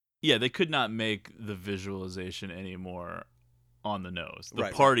 Yeah, they could not make the visualization anymore on the nose. The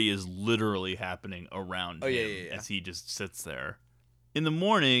party is literally happening around him as he just sits there. In the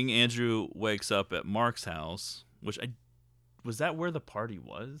morning, Andrew wakes up at Mark's house, which was that where the party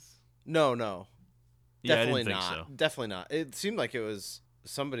was? No. Yeah, Definitely I didn't not. think so. Definitely not. It seemed like it was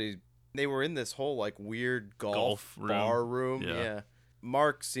somebody. They were in this whole like weird golf bar room. Yeah.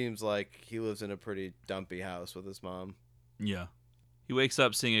 Mark seems like he lives in a pretty dumpy house with his mom. Yeah. He wakes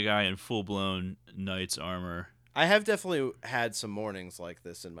up seeing a guy in full-blown knight's armor. I have definitely had some mornings like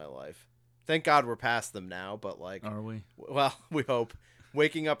this in my life. Thank God we're past them now, but like... Are we? Well, we hope.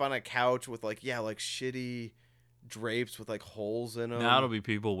 Waking up on a couch with like shitty drapes with like holes in them. Now it'll be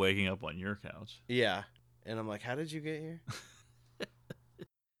people waking up on your couch. Yeah. And I'm like, how did you get here?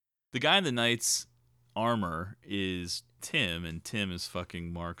 The guy in the knight's armor is Tim, and Tim is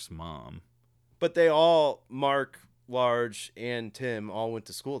fucking Mark's mom. But they all, Mark, Large, and Tim all went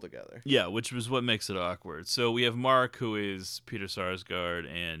to school together. Yeah, which was what makes it awkward. So we have Mark, who is Peter Sarsgaard,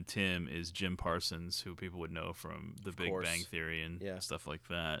 and Tim is Jim Parsons, who people would know from The Big Bang Theory and stuff like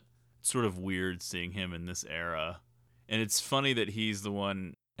that. It's sort of weird seeing him in this era. And it's funny that he's the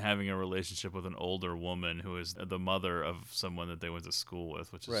one having a relationship with an older woman who is the mother of someone that they went to school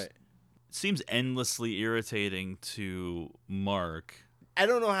with, which is seems endlessly irritating to Mark. I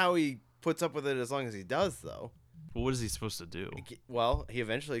don't know how he puts up with it as long as he does, though. But what is he supposed to do? Well, he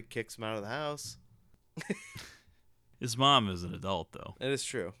eventually kicks him out of the house. His mom is an adult, though. That is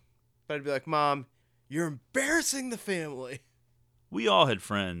true. But I'd be like, Mom, you're embarrassing the family. We all had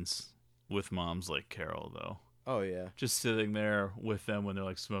friends with moms like Carol, though. Oh, yeah. Just sitting there with them when they're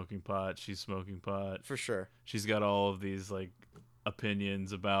like smoking pot. She's smoking pot. For sure. She's got all of these like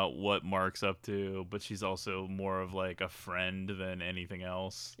opinions about what Mark's up to, but she's also more of like a friend than anything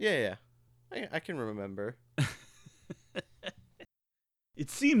else. Yeah. I can remember. It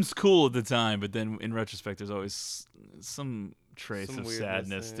seems cool at the time, but then in retrospect, there's always some trace Some of weirdness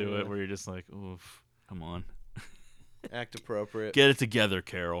sadness there, to yeah. it where you're just like, oof, come on. Act appropriate. Get it together,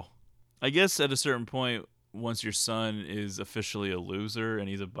 Carol. I guess at a certain point, once your son is officially a loser and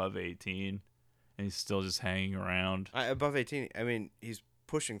he's above 18 and he's still just hanging around. Above 18, I mean, he's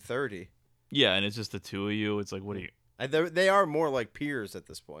pushing 30. Yeah, and it's just the two of you. It's like, what are you? They are more like peers at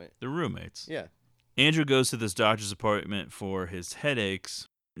this point. They're roommates. Yeah. Andrew goes to this doctor's appointment for his headaches.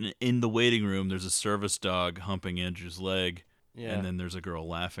 In the waiting room, there's a service dog humping Andrew's leg. Yeah. And then there's a girl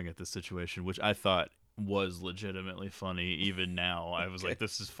laughing at this situation, which I thought was legitimately funny. Even now, I was like,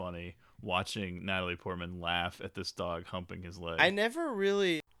 this is funny. Watching Natalie Portman laugh at this dog humping his leg. I never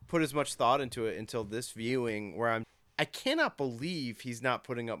really put as much thought into it until this viewing, where I cannot believe he's not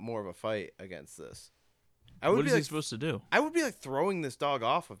putting up more of a fight against this. What is he supposed to do? I would be like throwing this dog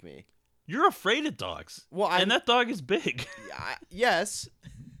off of me. You're afraid of dogs. Well, and that dog is big. Yes,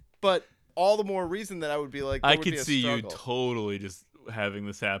 but all the more reason that I would be like, I could see you totally just having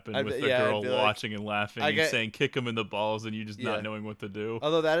this happen with the girl watching and laughing and saying kick him in the balls and you just not knowing what to do.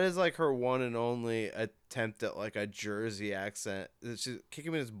 Although that is like her one and only attempt at like a Jersey accent. She's kick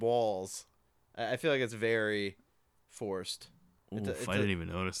him in his balls. I feel like it's very forced. Oof, I didn't even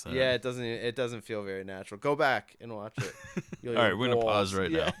notice that. Yeah, it doesn't feel very natural. Go back and watch it. All right, we're gonna pause right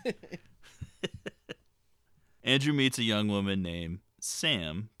now. Andrew meets a young woman named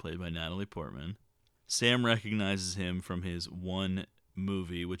Sam, played by Natalie Portman. Sam recognizes him from his one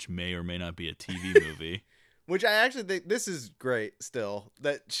movie, which may or may not be a TV movie. Which I actually think this is great still,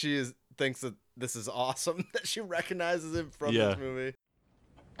 that thinks that this is awesome, that she recognizes him from this movie.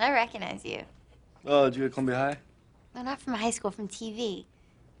 I recognize you. Oh, did you at Columbia High? No, not from high school, from TV.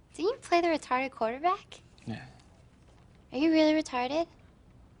 Didn't you play the retarded quarterback? Yeah. Are you really retarded?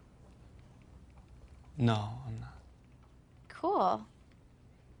 No, I'm not. Cool.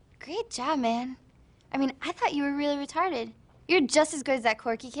 Great job, man. I mean, I thought you were really retarded. You're just as good as that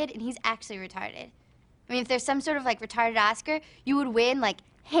Corky kid, and he's actually retarded. I mean, if there's some sort of, like, retarded Oscar, you would win, like,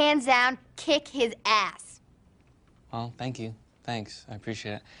 hands down, kick his ass. Well, thank you. Thanks. I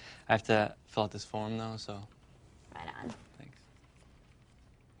appreciate it. I have to fill out this form, though, so... Right on. Thanks.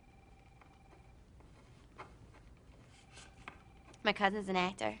 My cousin's an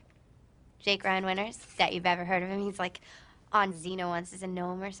actor. Jake Ryan Winters. Doubt you've ever heard of him. He's, like, on Xena once as a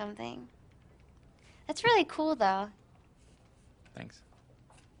gnome or something. That's really cool, though. Thanks.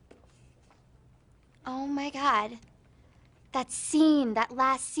 Oh, my God. That scene, that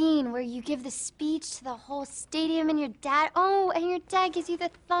last scene where you give the speech to the whole stadium and your dad... Oh, and your dad gives you the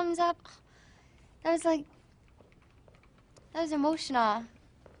thumbs up. That was, like... That was emotional.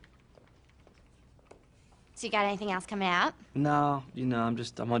 So you got anything else coming out? No, I'm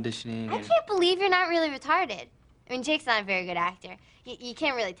auditioning. I can't believe you're not really retarded. I mean, Jake's not a very good actor. You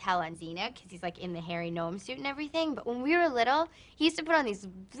can't really tell on Xena because he's like in the hairy gnome suit and everything. But when we were little, he used to put on these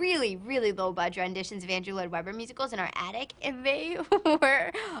really, really low-budget renditions of Andrew Lloyd Webber musicals in our attic, and they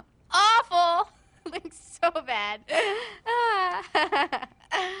were awful. Like, so bad.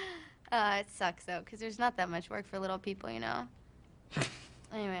 It sucks, though, because there's not that much work for little people, you know?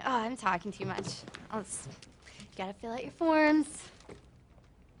 Anyway, I'm talking too much. Gotta fill out your forms.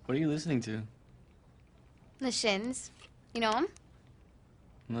 What are you listening to? The Shins. You know them?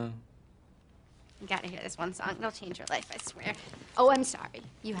 No. You gotta hear this one song. It'll change your life, I swear. Oh, I'm sorry.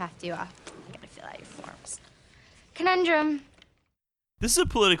 You have to, gotta fill out your forms. Conundrum. This is a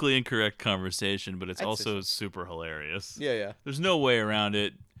politically incorrect conversation, but it's also super hilarious. Yeah. There's no way around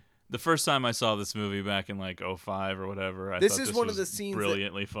it. The first time I saw this movie back in like 2005 or whatever, I thought this one was of the scenes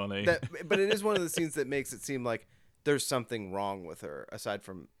brilliantly funny. But it is one of the scenes that makes it seem like there's something wrong with her aside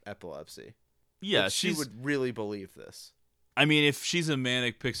from epilepsy. Yeah, like she would really believe this. I mean, if she's a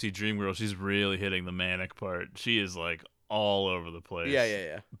manic pixie dream girl, she's really hitting the manic part. She is like all over the place.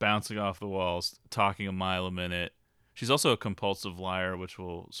 Yeah. Bouncing off the walls, talking a mile a minute. She's also a compulsive liar, which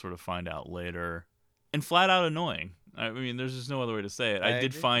we'll sort of find out later. And flat out annoying. I mean, there's just no other way to say it. I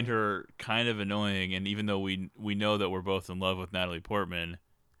did find her kind of annoying, and even though we know that we're both in love with Natalie Portman,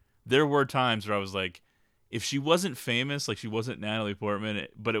 there were times where I was like, if she wasn't famous, like she wasn't Natalie Portman,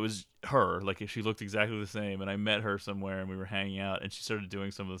 but it was her, like if she looked exactly the same, and I met her somewhere and we were hanging out and she started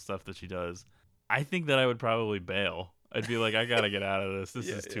doing some of the stuff that she does, I think that I would probably bail. I'd be like, I gotta get out of this. This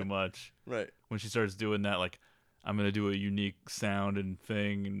is too much. Right. When she starts doing that, like, I'm going to do a unique sound and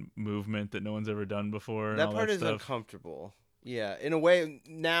thing and movement that no one's ever done before. That part is uncomfortable. Yeah, in a way,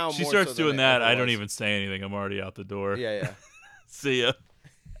 now she more starts so doing than that, I don't was. even say anything. I'm already out the door. Yeah. See ya.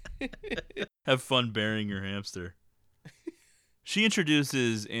 Have fun burying your hamster. She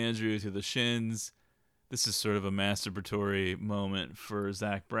introduces Andrew to the Shins. This is sort of a masturbatory moment for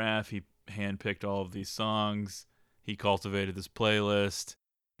Zach Braff. He handpicked all of these songs. He cultivated this playlist.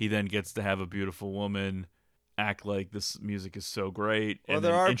 He then gets to have a beautiful woman act like this music is so great and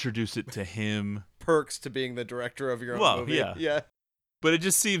then introduce it to him. Perks to being the director of your own movie. Yeah. But it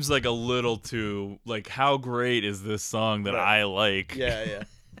just seems like a little too, like, how great is this song that I like? Yeah.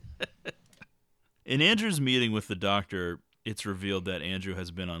 In Andrew's meeting with the doctor, it's revealed that Andrew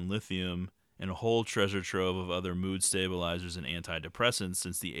has been on lithium and a whole treasure trove of other mood stabilizers and antidepressants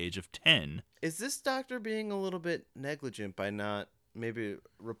since the age of 10. Is this doctor being a little bit negligent by not maybe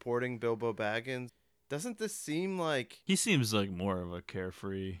reporting Bilbo Baggins? Doesn't this seem like... He seems like more of a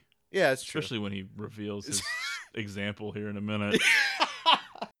carefree... Yeah, it's true. Especially when he reveals his example here in a minute.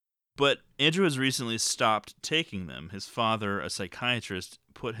 But Andrew has recently stopped taking them. His father, a psychiatrist,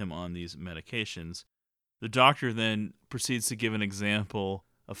 put him on these medications. The doctor then proceeds to give an example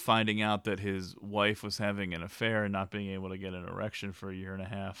of finding out that his wife was having an affair and not being able to get an erection for a year and a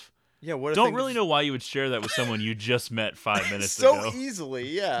half. Yeah, what? Don't really know why you would share that with someone you just met 5 minutes ago. So easily,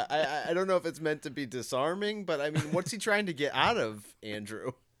 yeah. I don't know if it's meant to be disarming, but I mean, what's he trying to get out of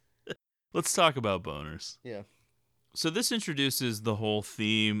Andrew? Let's talk about boners. Yeah. So this introduces the whole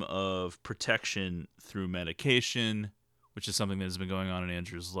theme of protection through medication, which is something that has been going on in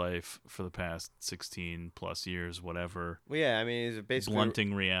Andrew's life for the past 16 plus years, whatever. Well, yeah, I mean, he's basically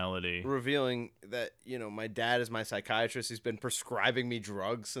blunting reality. Revealing that, my dad is my psychiatrist. He's been prescribing me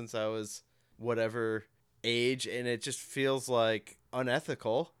drugs since I was whatever age, and it just feels like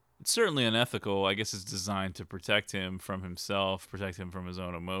unethical. It's certainly unethical. I guess it's designed to protect him from himself, protect him from his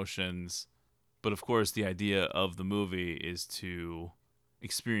own emotions. But of course, the idea of the movie is to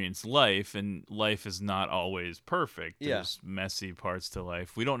experience life, and life is not always perfect. There's messy parts to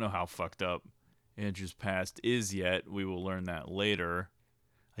life. We don't know how fucked up Andrew's past is yet. We will learn that later.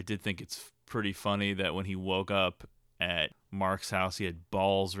 I did think it's pretty funny that when he woke up at Mark's house, he had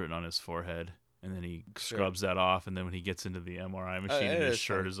balls written on his forehead. And then he scrubs that off, and then when he gets into the MRI machine and his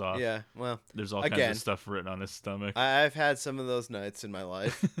shirt is off, yeah, well, there's all kinds of stuff written on his stomach. I've had some of those nights in my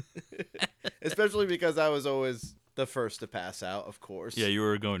life, especially because I was always the first to pass out, of course. Yeah, you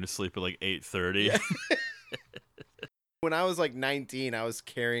were going to sleep at like 8:30. Yeah. When I was like 19, I was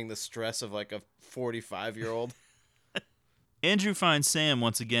carrying the stress of like a 45-year-old. Andrew finds Sam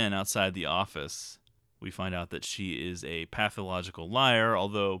once again outside the office. We find out that she is a pathological liar,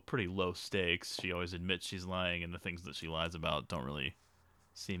 although pretty low stakes. She always admits she's lying, and the things that she lies about don't really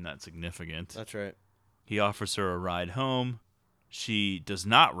seem that significant. That's right. He offers her a ride home. She does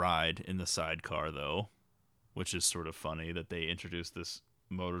not ride in the sidecar, though, which is sort of funny that they introduce this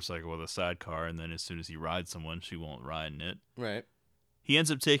motorcycle with a sidecar, and then as soon as he rides someone, she won't ride in it. Right. He ends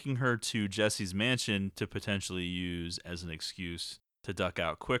up taking her to Jesse's mansion to potentially use as an excuse to duck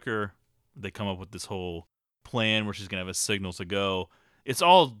out quicker. They come up with this whole plan where she's going to have a signal to go. It's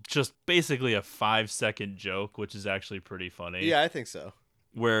all just basically a 5-second joke, which is actually pretty funny. Yeah, I think so.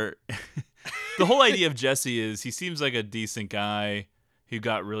 Where the whole idea of Jesse is he seems like a decent guy who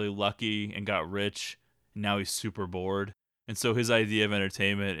got really lucky and got rich. And now he's super bored. And so his idea of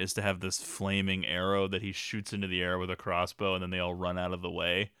entertainment is to have this flaming arrow that he shoots into the air with a crossbow, and then they all run out of the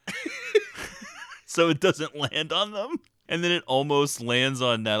way. So it doesn't land on them. And then it almost lands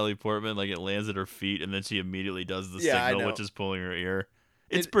on Natalie Portman, like it lands at her feet, and then she immediately does the signal, which is pulling her ear.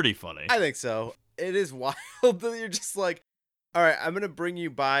 It's pretty funny. I think so. It is wild that you're just like, all right, I'm going to bring you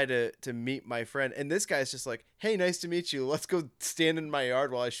by to meet my friend. And this guy's just like, hey, nice to meet you. Let's go stand in my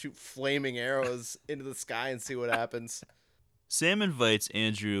yard while I shoot flaming arrows into the sky and see what happens. Sam invites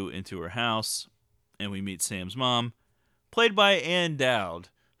Andrew into her house, and we meet Sam's mom, played by Ann Dowd,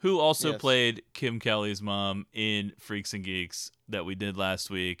 who also played Kim Kelly's mom in Freaks and Geeks that we did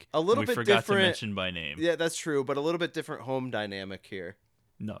last week. A little bit different. We forgot to mention by name. Yeah, that's true, but a little bit different home dynamic here.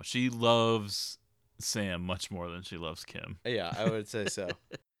 No, she loves Sam much more than she loves Kim. Yeah, I would say so.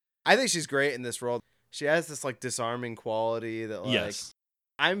 I think she's great in this role. She has this like disarming quality that like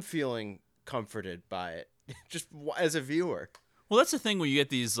I'm feeling comforted by it just as a viewer. Well, that's the thing where you get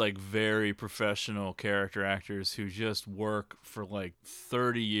these like very professional character actors who just work for like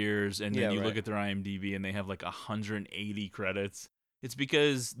 30 years, and then you look at their IMDb and they have like 180 credits. It's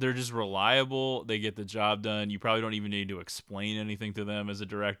because they're just reliable. They get the job done. You probably don't even need to explain anything to them as a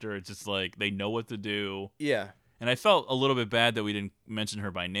director. It's just like they know what to do. Yeah. And I felt a little bit bad that we didn't mention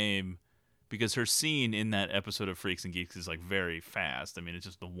her by name, because her scene in that episode of Freaks and Geeks is like very fast. I mean, it's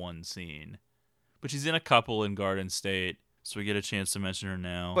just the one scene. But she's in a couple in Garden State. So we get a chance to mention her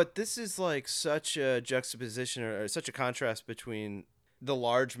now. But this is like such a juxtaposition or such a contrast between the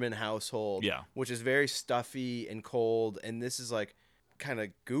Largeman household, which is very stuffy and cold, and this is like kind of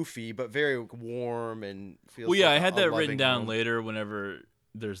goofy but very warm and feels. Well, yeah, like I had that written down home. later whenever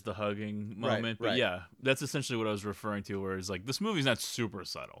there's the hugging moment. But yeah, that's essentially what I was referring to, where it's like this movie's not super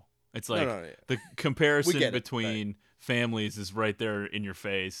subtle. It's like the comparison between families is right there in your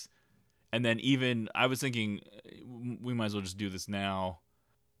face. And then even, I was thinking, we might as well just do this now.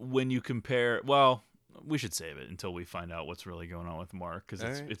 When you compare, well, we should save it until we find out what's really going on with Mark,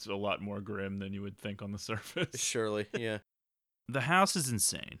 because it's a lot more grim than you would think on the surface. Surely, yeah. The house is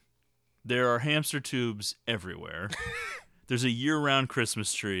insane. There are hamster tubes everywhere. There's a year-round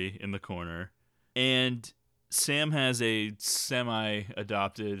Christmas tree in the corner. And Sam has a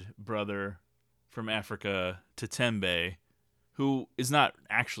semi-adopted brother from Africa, Tatembe, who is not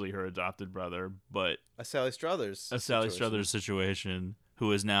actually her adopted brother, but a Sally Struthers situation,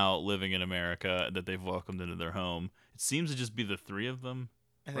 who is now living in America that they've welcomed into their home. It seems to just be the three of them,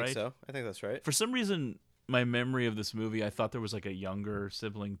 I think so. I think that's right. For some reason, my memory of this movie, I thought there was like a younger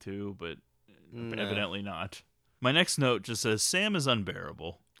sibling too, but evidently not. My next note just says, Sam is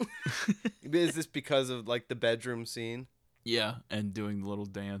unbearable. Is this because of like the bedroom scene? Yeah, and doing the little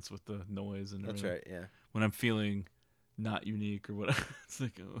dance with the noise and that's right, yeah. When I'm feeling not unique or whatever. It's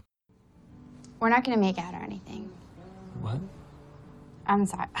like, oh. We're not gonna make out or anything. What? I'm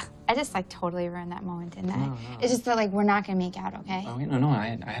sorry. I just like totally ruined that moment, didn't I? No. It's just that like we're not gonna make out, okay? Oh, no,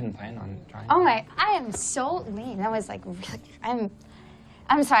 I hadn't planned on trying. Oh my, I am so lame. That was like really.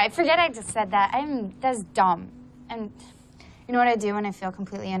 I'm sorry. Forget I just said that. That's dumb. And you know what I do when I feel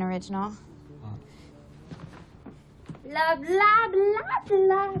completely unoriginal? What? Blah blah blah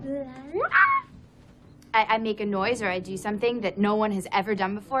blah blah. I make a noise or I do something that no one has ever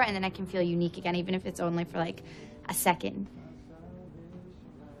done before, and then I can feel unique again, even if it's only for like a second.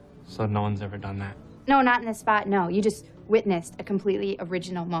 So no one's ever done that? No, not in this spot, no. You just witnessed a completely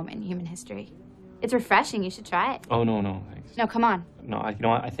original moment in human history. It's refreshing, you should try it. Oh, no, thanks. No, come on. No, you know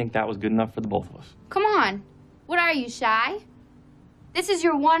what? I think that was good enough for the both of us. Come on. What are you, shy? This is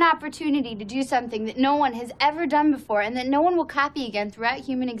your one opportunity to do something that no one has ever done before and that no one will copy again throughout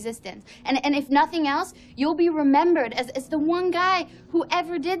human existence. And if nothing else, you'll be remembered as the one guy who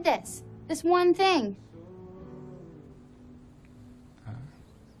ever did this. This one thing.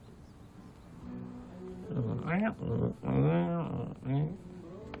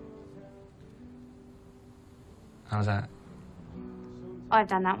 How's that? Oh, I've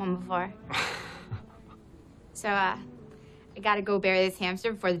done that one before. So, I gotta go bury this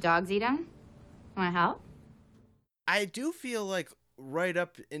hamster before the dogs eat him. Wanna help? I do feel like right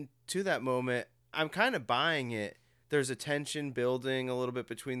up into that moment, I'm kind of buying it. There's a tension building a little bit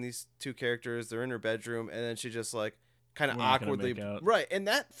between these two characters. They're in her bedroom, and then she just like kind of awkwardly, right? And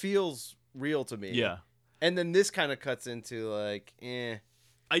that feels real to me. Yeah. And then this kind of cuts into like,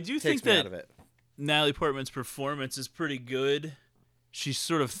 I do think that Natalie Portman's performance is pretty good. She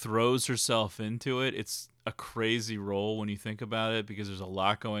sort of throws herself into it. It's a crazy role when you think about it because there's a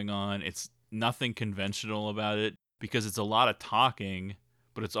lot going on. It's nothing conventional about it because it's a lot of talking,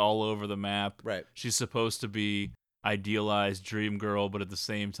 but it's all over the map. Right. She's supposed to be idealized dream girl, but at the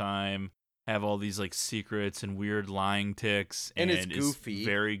same time have all these like secrets and weird lying tics. And it's goofy. It's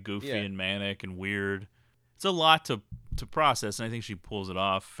very goofy and manic and weird. It's a lot to process, and I think she pulls it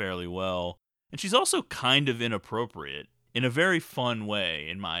off fairly well. And she's also kind of inappropriate in a very fun way,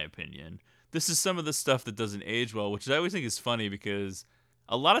 in my opinion. This is some of the stuff that doesn't age well, which I always think is funny because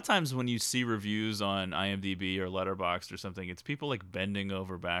a lot of times when you see reviews on IMDb or Letterboxd or something, it's people like bending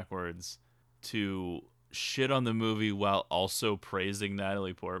over backwards to shit on the movie while also praising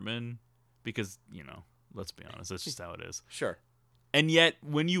Natalie Portman because, you know, let's be honest, that's just how it is. Sure. And yet,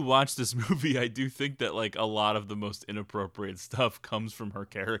 when you watch this movie, I do think that like a lot of the most inappropriate stuff comes from her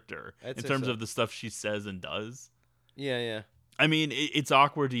character in terms of the stuff she says and does. Yeah. I mean, it's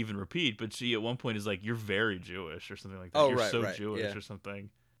awkward to even repeat, but she at one point is like, "You're very Jewish" or something like that. Oh, You're right, so right. Jewish or something.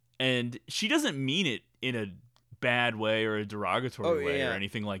 And she doesn't mean it in a bad way or a derogatory way or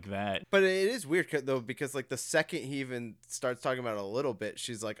anything like that. But it is weird though because like the second he even starts talking about it a little bit,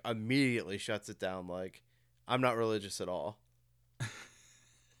 she's like immediately shuts it down. Like, I'm not religious at all.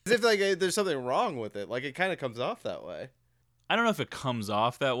 As if like there's something wrong with it. Like it kind of comes off that way. I don't know if it comes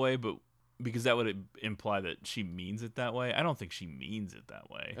off that way, but because that would imply that she means it that way. I don't think she means it that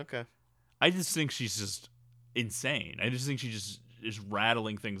way. Okay. I just think she's just insane. I just think she just is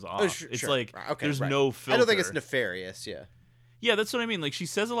rattling things off. It's like there's no filter. I don't think it's nefarious, yeah. Yeah, that's what I mean. Like she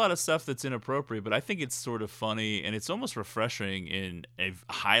says a lot of stuff that's inappropriate, but I think it's sort of funny and it's almost refreshing in a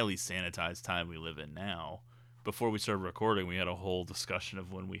highly sanitized time we live in now, before we started recording, we had a whole discussion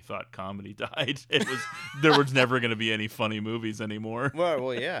of when we thought comedy died. There was never going to be any funny movies anymore.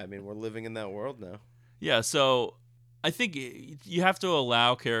 Well, yeah. I mean, we're living in that world now. Yeah, so I think you have to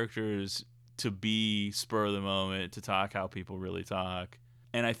allow characters to be spur of the moment, to talk how people really talk.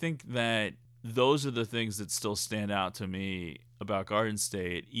 And I think that those are the things that still stand out to me about Garden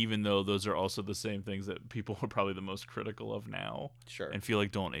State, even though those are also the same things that people are probably the most critical of now. Sure. And feel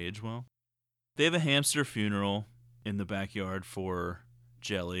like don't age well. They have a hamster funeral in the backyard for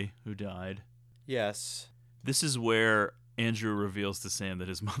Jelly, who died. Yes. This is where Andrew reveals to Sam that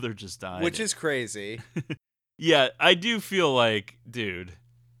his mother just died. Which is crazy. Yeah, I do feel like, dude,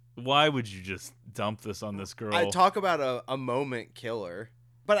 why would you just dump this on this girl? I talk about a moment killer.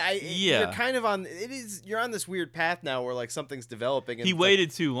 But you're kind of you're on this weird path now where like something's developing. And he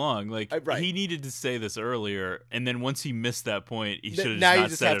waited too long. Like right. He needed to say this earlier, and then once he missed that point, he should have now not you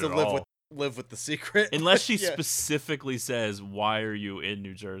just said have it to at all. live with the secret. Unless she specifically says, "Why are you in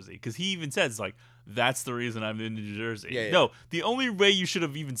New Jersey?" Because he even says like, "That's the reason I'm in New Jersey." Yeah. No, the only way you should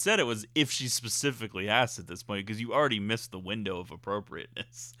have even said it was if she specifically asked at this point, because you already missed the window of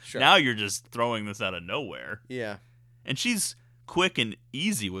appropriateness. Sure. Now you're just throwing this out of nowhere. Yeah. And she's quick and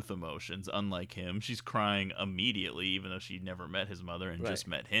easy with emotions, unlike him. She's crying immediately, even though she never met his mother and just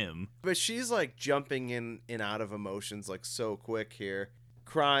met him. But she's like jumping in and out of emotions like so quick here.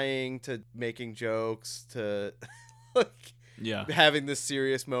 Crying to making jokes to like having this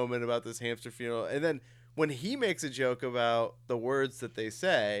serious moment about this hamster funeral. And then when he makes a joke about the words that they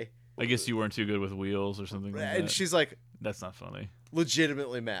say, I guess you weren't too good with wheels or something like that. And she's like, that's not funny.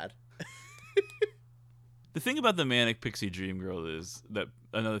 Legitimately mad. The thing about the Manic Pixie Dream Girl is that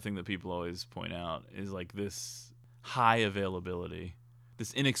another thing that people always point out is like this high availability,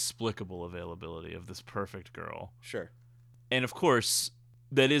 this inexplicable availability of this perfect girl. Sure. And of course,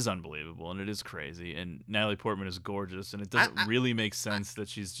 that is unbelievable and it is crazy. And Natalie Portman is gorgeous, and it doesn't really make sense that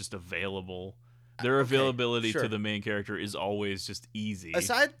she's just available. Their availability to the main character is always just easy.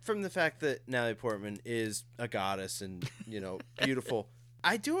 Aside from the fact that Natalie Portman is a goddess and, beautiful,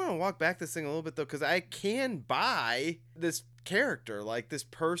 I do want to walk back this thing a little bit, though, because I can buy this character, like this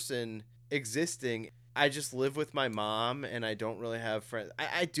person existing. I just live with my mom, and I don't really have friends.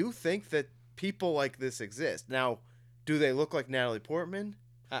 I do think that people like this exist. Now, do they look like Natalie Portman?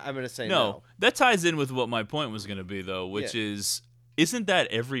 I'm going to say no. That ties in with what my point was going to be, though, which is, isn't that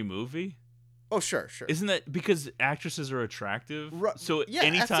every movie? Oh, sure. Isn't that because actresses are attractive? So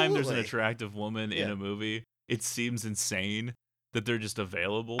anytime there's an attractive woman in a movie, it seems insane that they're just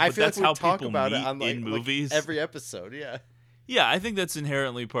available. I but feel that's like we how talk people about meet it on in movies. Every episode, yeah. Yeah, I think that's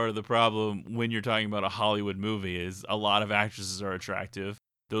inherently part of the problem when you're talking about a Hollywood movie is a lot of actresses are attractive.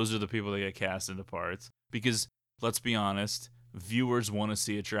 Those are the people that get cast into parts. Because, let's be honest, viewers want to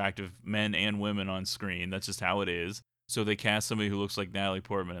see attractive men and women on screen. That's just how it is. So they cast somebody who looks like Natalie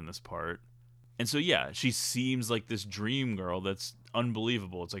Portman in this part. And so, yeah, she seems like this dream girl that's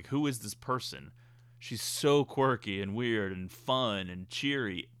unbelievable. It's like, who is this person? She's so quirky and weird and fun and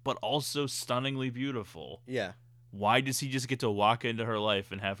cheery, but also stunningly beautiful. Yeah. Why does he just get to walk into her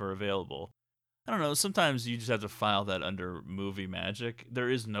life and have her available? I don't know. Sometimes you just have to file that under movie magic. There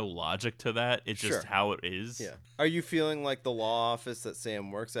is no logic to that. It's just how it is. Yeah. Are you feeling like the law office that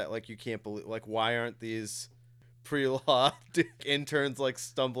Sam works at? Like, you can't believe, like, why aren't these pre-law interns, like,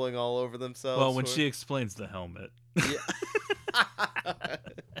 stumbling all over themselves? Well, when she explains the helmet. Yeah.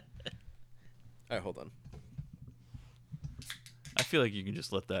 All right, hold on. I feel like you can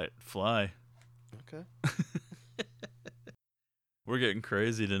just let that fly. Okay. We're getting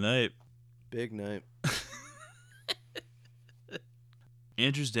crazy tonight. Big night.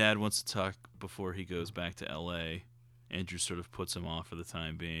 Andrew's dad wants to talk before he goes back to L.A. Andrew sort of puts him off for the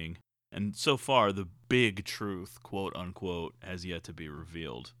time being. And so far, the big truth, quote unquote, has yet to be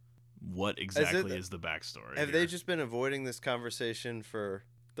revealed. What exactly is the backstory? Have they just been avoiding this conversation for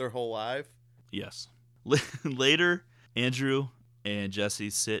their whole life? Yes. Later, Andrew and Jesse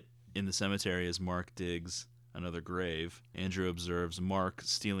sit in the cemetery as Mark digs another grave. Andrew observes Mark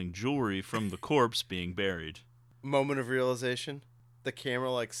stealing jewelry from the corpse being buried. Moment of realization. The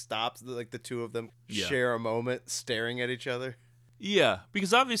camera like stops, like the two of them share a moment staring at each other. Yeah,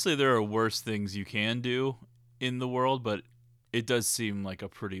 because obviously there are worse things you can do in the world, but it does seem like a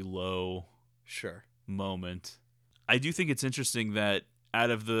pretty low moment. I do think it's interesting that out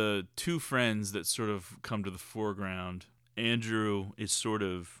of the two friends that sort of come to the foreground, Andrew is sort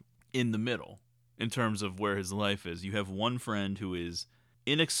of in the middle in terms of where his life is. You have one friend who is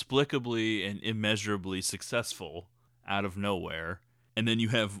inexplicably and immeasurably successful out of nowhere, and then you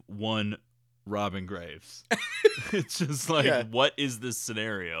have one Robin Graves. It's just like, what is this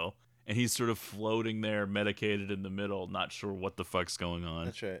scenario? and he's sort of floating there, medicated in the middle, not sure what the fuck's going on.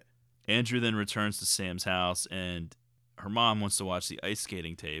 That's right. Andrew then returns to Sam's house, and her mom wants to watch the ice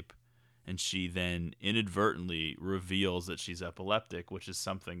skating tape, and she then inadvertently reveals that she's epileptic, which is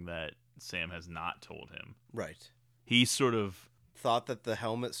something that Sam has not told him. Right. He sort of thought that the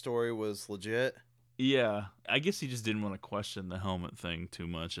helmet story was legit. Yeah, I guess he just didn't want to question the helmet thing too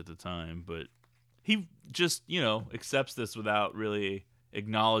much at the time, but he just, accepts this without really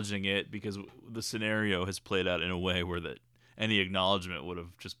acknowledging it because the scenario has played out in a way where that any acknowledgement would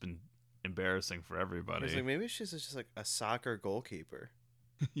have just been embarrassing for everybody. He's like, maybe she's just like a soccer goalkeeper.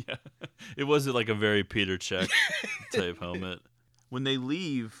 Yeah, it wasn't like a very Peter Check type helmet. When they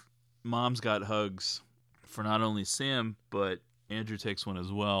leave, Mom's got hugs for not only Sam, but Andrew takes one as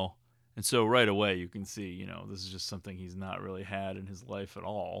well. And so right away you can see, this is just something he's not really had in his life at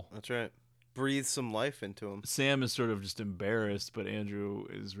all. That's right. Breathe some life into him. Sam is sort of just embarrassed, but Andrew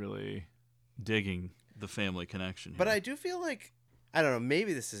is really digging the family connection here. But I do feel like, I don't know,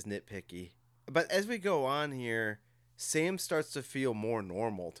 maybe this is nitpicky, but as we go on here, Sam starts to feel more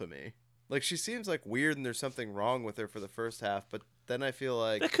normal to me. Like, she seems like weird and there's something wrong with her for the first half, but then I feel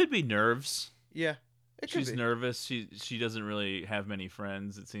like... That could be nerves. Yeah. She's nervous. She doesn't really have many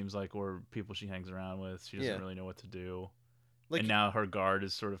friends, it seems like, or people she hangs around with. She doesn't really know what to do. And now her guard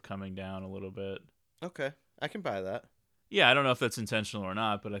is sort of coming down a little bit. Okay, I can buy that. Yeah, I don't know if that's intentional or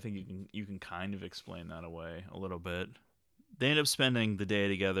not, but I think you can kind of explain that away a little bit. They end up spending the day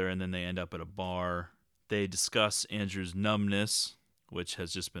together, and then they end up at a bar. They discuss Andrew's numbness, which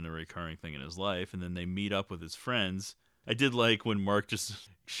has just been a recurring thing in his life, and then they meet up with his friends. I did like when Mark just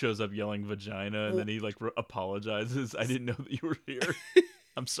shows up yelling vagina, and then he apologizes. I didn't know that you were here.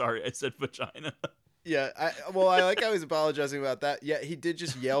 I'm sorry, I said vagina. Yeah, I like how he's apologizing about that. Yeah, he did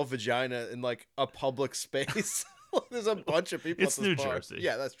just yell vagina in like a public space. There's a bunch of people. It's at this New bar. Jersey.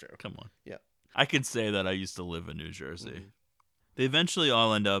 Yeah, that's true. Come on. Yeah, I could say that I used to live in New Jersey. They eventually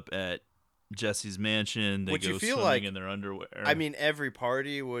all end up at Jesse's mansion. They Would go you feel swimming like in their underwear. I mean, every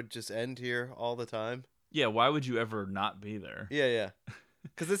party would just end here all the time. Yeah, why would you ever not be there? Yeah.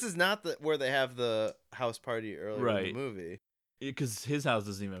 Because this is not where they have the house party earlier in the movie. Because his house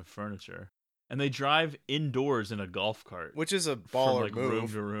doesn't even have furniture. And they drive indoors in a golf cart. Which is a baller from, move. Room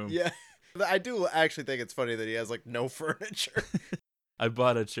to room. Yeah. I do actually think it's funny that he has like no furniture. I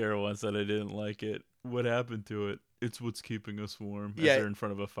bought a chair once that I didn't like it. What happened to it? It's what's keeping us warm. Yeah. As they're in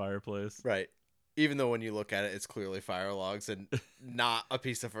front of a fireplace. Right. Even though when you look at it, it's clearly fire logs and not a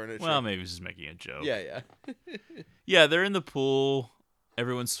piece of furniture. Well, maybe he's just making a joke. Yeah. Yeah, they're in the pool.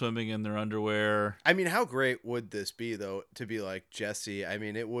 Everyone's swimming in their underwear. I mean, how great would this be, though, to be like Jesse? I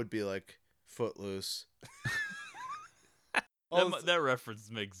mean, it would be like Footloose. That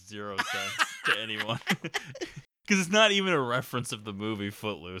reference makes zero sense to anyone. Because it's not even a reference of the movie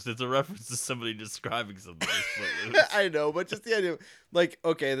Footloose. It's a reference to somebody describing something as Footloose. I know, but just the idea, like,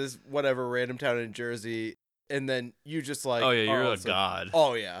 okay, this whatever random town in Jersey, and then you just like, oh yeah, you're a god.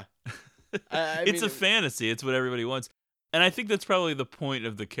 Oh yeah, it's a fantasy. It's what everybody wants, and I think that's probably the point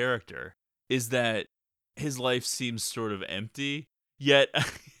of the character is that his life seems sort of empty. Yet,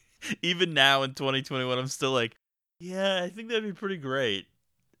 even now in 2021, I'm still like, yeah, I think that'd be pretty great.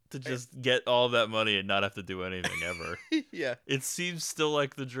 To just get all that money and not have to do anything ever. Yeah. It seems still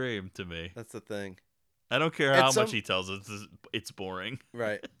like the dream to me. That's the thing. I don't care how much he tells us. It's boring.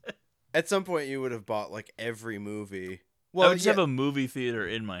 Right. At some point, you would have bought like every movie. Well, I would just have a movie theater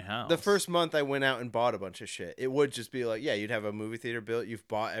in my house. The first month I went out and bought a bunch of shit. It would just be like, yeah, you'd have a movie theater built. You've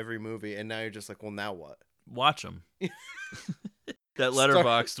bought every movie. And now you're just like, well, now what? Watch them. That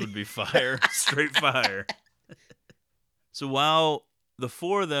letterbox would be fire. Straight fire. So while the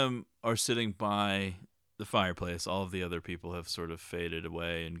four of them are sitting by the fireplace, all of the other people have sort of faded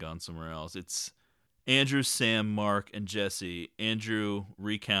away and gone somewhere else. It's Andrew, Sam, Mark, and Jesse. Andrew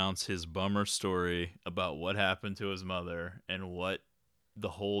recounts his bummer story about what happened to his mother and what the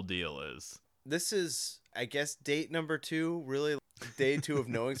whole deal is. This is, I guess, date number 2, really day 2 of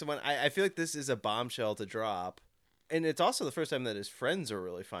knowing someone. I feel like this is a bombshell to drop. And it's also the first time that his friends are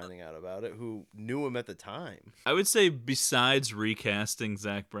really finding out about it, who knew him at the time. I would say besides recasting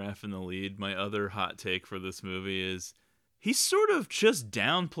Zach Braff in the lead, my other hot take for this movie is he sort of just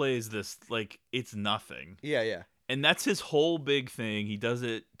downplays this like it's nothing. Yeah. And that's his whole big thing. He does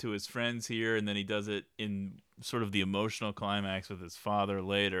it to his friends here, and then he does it in sort of the emotional climax with his father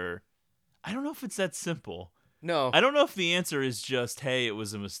later. I don't know if it's that simple. No. I don't know if the answer is just, hey, it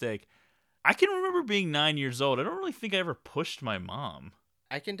was a mistake. I can remember being 9 years old. I don't really think I ever pushed my mom.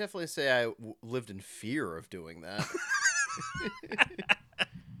 I can definitely say I lived in fear of doing that.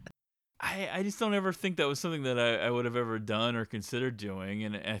 I just don't ever think that was something that I would have ever done or considered doing.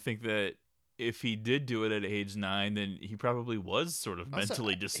 And I think that if he did do it at age 9, then he probably was sort of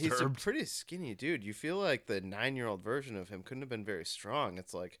mentally disturbed. He's a pretty skinny dude. You feel like the 9-year-old version of him couldn't have been very strong.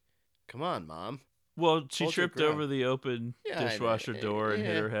 It's like, come on, Mom. Well, she Hold your tripped over ground. the open Yeah, I know. dishwasher door and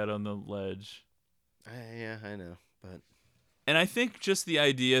hit Yeah. her head on the ledge. Yeah, I know, but And I think just the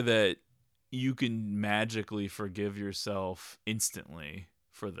idea that you can magically forgive yourself instantly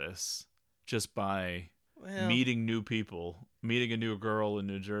for this just by well, meeting new people, meeting a new girl in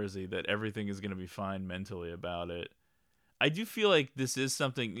New Jersey, that everything is going to be fine mentally about it. I do feel like this is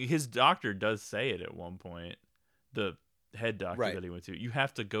something his doctor does say it at one point. The head doctor Right. that he went to, you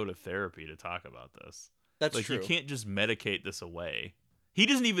have to go to therapy to talk about this. that's like true. you can't just medicate this away. He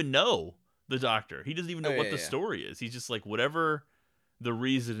doesn't even know, the doctor. He doesn't even know Oh, what yeah, the yeah. story is. He's just like, whatever the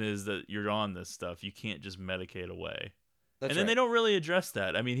reason is that you're on this stuff, you can't just medicate away. That's and then they right. don't really address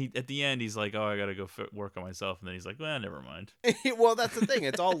that. I mean, he at the end he's like, "Oh, I gotta go work on myself," and then he's like, "Well, never mind." Well, that's the thing.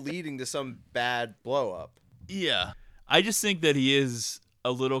 It's all leading to some bad blow up. Yeah, I just think that he is a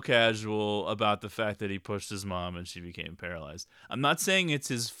little casual about the fact that he pushed his mom and she became paralyzed. I'm not saying it's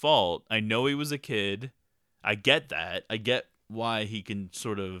his fault. I know he was a kid. I get that. I get why he can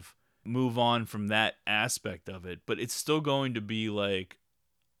sort of move on from that aspect of it, but it's still going to be like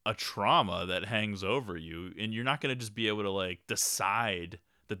a trauma that hangs over you, and you're not going to just be able to like decide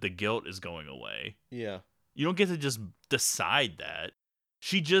that the guilt is going away. Yeah. You don't get to just decide that.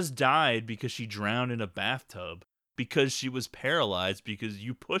 She just died because she drowned in a bathtub because she was paralyzed because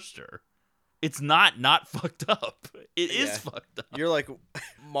you pushed her. It's not fucked up. It is Yeah. fucked up. You're like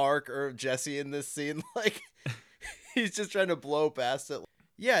Mark or Jesse in this scene. Like, he's just trying to blow past it.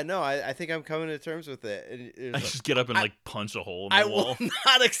 Yeah, no, I think I'm coming to terms with it. And I it's just get up and like punch a hole in the I wall. will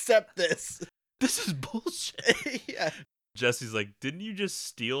not accept this. This is bullshit. Yeah. Jesse's like, didn't you just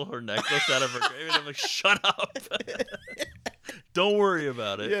steal her necklace out of her grave? And I'm like, shut up. Don't worry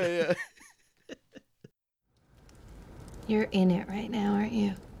about it. Yeah, yeah. You're in it right now, aren't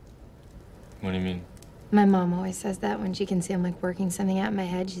you? What do you mean? My mom always says that when she can see I'm like working something out in my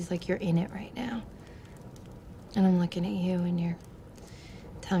head. She's like, you're in it right now. And I'm looking at you and you're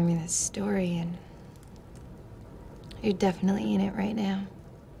telling me this story and you're definitely in it right now.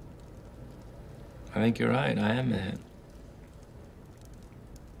 I think you're right. I am in it.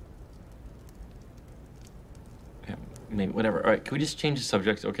 Yeah, maybe whatever. All right, can we just change the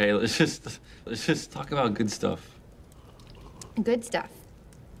subject? Okay, let's just talk about good stuff. Good stuff.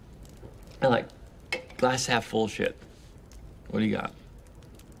 I like glass half full shit. What do you got?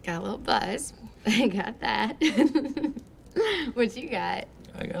 Got a little buzz. I got that. What you got?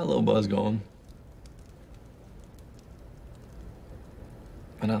 I got a little buzz going.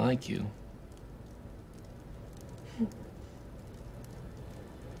 And I like you.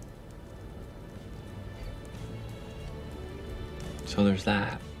 So there's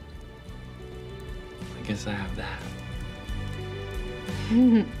that. I guess I have that.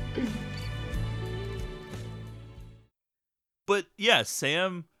 But yeah,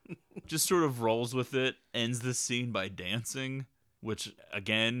 Sam just sort of rolls with it, ends the scene by dancing, which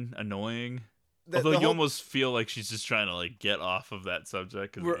again, annoying. Although you almost feel like she's just trying to like get off of that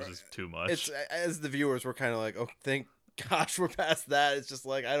subject because it was just too much. It's as the viewers, we're kind of like, oh, thank gosh, we're past that. It's just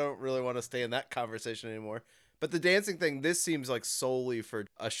like I don't really want to stay in that conversation anymore. But the dancing thing, this seems like solely for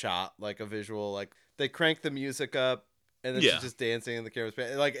a shot, like a visual. Like they crank the music up, and then Yeah. she's just dancing in the camera's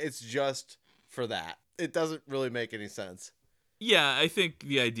pan. Like it's just for that. It doesn't really make any sense. Yeah, I think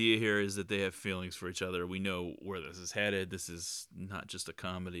the idea here is that they have feelings for each other. We know where this is headed. This is not just a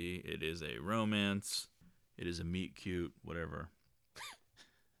comedy. It is a romance. It is a meet cute, whatever.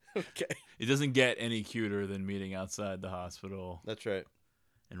 Okay. It doesn't get any cuter than meeting outside the hospital That's right.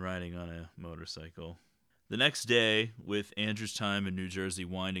 and riding on a motorcycle. The next day, with Andrew's time in New Jersey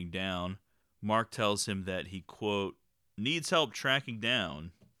winding down, Mark tells him that he, quote, needs help tracking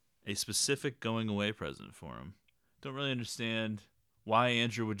down a specific going away present for him. Don't really understand why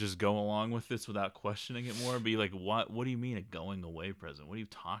Andrew would just go along with this without questioning it more and be like, what do you mean a going away present? What are you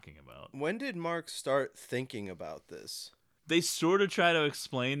talking about? When did Mark start thinking about this? They sort of try to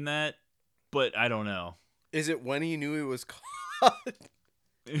explain that, but I don't know. Is it when he knew he was caught?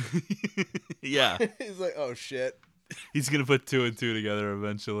 Yeah. He's like, oh shit. He's going to put 2 and 2 together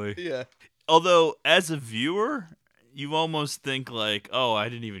eventually. Yeah. Although, as a viewer, you almost think like, oh, I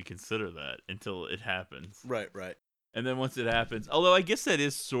didn't even consider that until it happens. Right, right. And then once it happens, although I guess that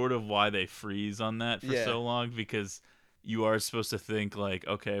is sort of why they freeze on that for Yeah. so long, because you are supposed to think like,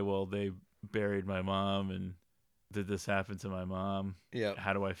 okay, well, they buried my mom, and did this happen to my mom? Yeah.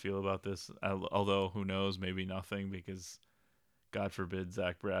 How do I feel about this? Although, who knows, maybe nothing, because God forbid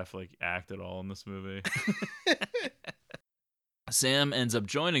Zach Braff act at all in this movie. Sam ends up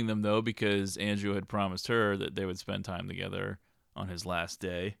joining them, though, because Andrew had promised her that they would spend time together on his last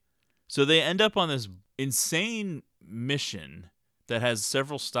day. So they end up on this insane mission that has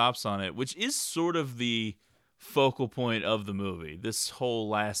several stops on it, which is sort of the focal point of the movie. This whole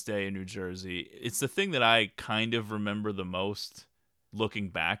last day in New Jersey. It's the thing that I kind of remember the most looking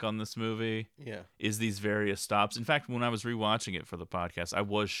back on this movie. Yeah. Is these various stops. In fact, when I was rewatching it for the podcast, I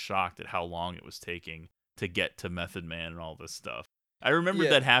was shocked at how long it was taking to get to Method Man and all this stuff. I remember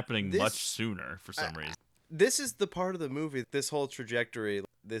that happening much sooner for some reason. This is the part of the movie, this whole trajectory,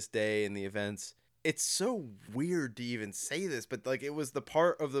 this day and the events. It's so weird to even say this, but it was the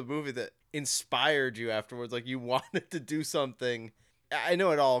part of the movie that inspired you afterwards. You wanted to do something. I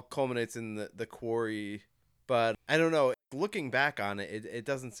know it all culminates in the quarry, but I don't know. Looking back on it, it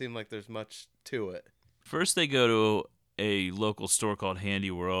doesn't seem like there's much to it. First, they go to a local store called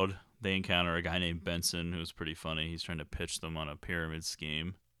Handy World. They encounter a guy named Benson who's pretty funny. He's trying to pitch them on a pyramid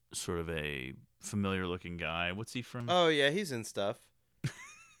scheme. Sort of a familiar-looking guy. What's he from? Oh, yeah, he's in stuff.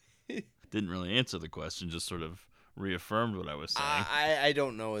 Didn't really answer the question, just sort of reaffirmed what I was saying. I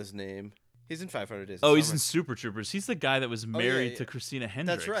don't know his name. He's in 500 Days of Oh, he's Summer. in Super Troopers. He's the guy that was married to Christina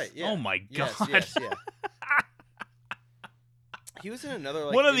Hendricks. That's right, yeah. Oh, my God. Yes, yeah. He was in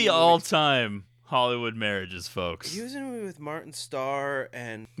another, one of the all-time Hollywood marriages, folks. He was in a movie with Martin Starr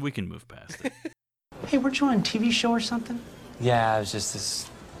and... We can move past it. Hey, weren't you on a TV show or something? Yeah, it was just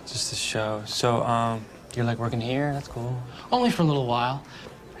this show. So, you're working here? That's cool. Only for a little while.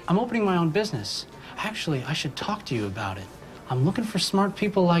 I'm opening my own business. Actually, I should talk to you about it. I'm looking for smart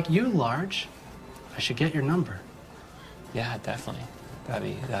people like you, Large. I should get your number. Yeah, definitely.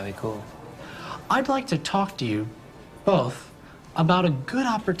 That'd be cool. I'd like to talk to you both about a good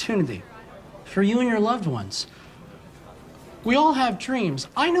opportunity for you and your loved ones. We all have dreams.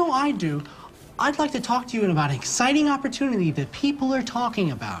 I know I do. I'd like to talk to you about an exciting opportunity that people are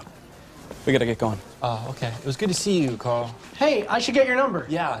talking about. We gotta get going. Oh, okay. It was good to see you, Carl. Hey, I should get your number.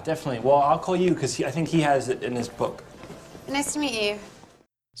 Yeah, definitely. Well, I'll call you because I think he has it in his book. Nice to meet you.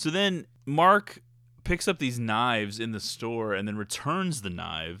 So then Mark picks up these knives in the store and then returns the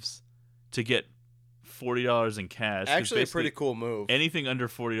knives to get $40 in cash. 'Cause Actually, a pretty basically cool move. Anything under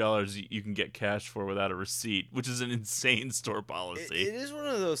 $40 you can get cash for without a receipt, which is an insane store policy. It is one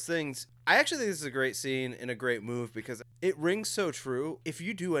of those things. I actually think this is a great scene and a great move because it rings so true. If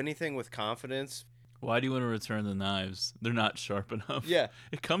you do anything with confidence... Why do you want to return the knives? They're not sharp enough. Yeah.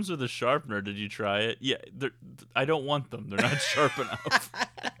 It comes with a sharpener. Did you try it? Yeah. I don't want them. They're not sharp enough.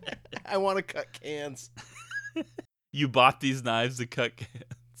 I want to cut cans. You bought these knives to cut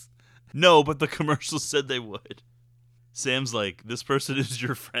cans? No, but the commercial said they would. Sam's like, this person is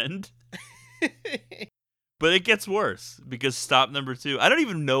your friend? But it gets worse because stop number 2. I don't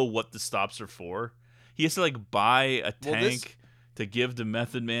even know what the stops are for. He has to buy a tank to give to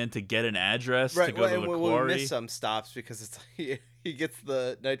Method Man to get an address to go to the quarry. We miss some stops because it's he gets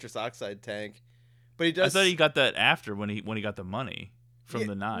the nitrous oxide tank, but he does. I thought he got that after when he got the money from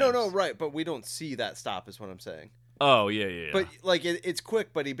the knives. No, right, but we don't see that stop. Is what I'm saying. Oh yeah. But it's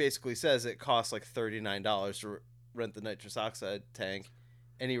quick. But he basically says it costs $39 to rent the nitrous oxide tank.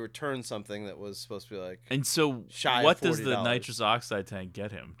 And he returned something that was supposed to be And so, shy what of does $40. the nitrous oxide tank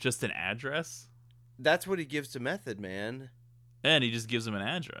get him? Just an address? That's what he gives to Method Man. And he just gives him an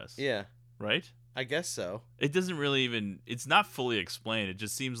address. Yeah. Right? I guess so. It doesn't really even... It's not fully explained. It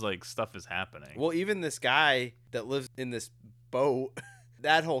just seems like stuff is happening. Well, even this guy that lives in this boat,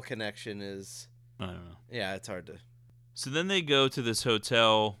 that whole connection is... I don't know. Yeah, it's hard to... So then they go to this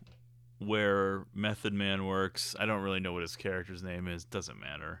hotel where Method Man works. I don't really know what his character's name is. Doesn't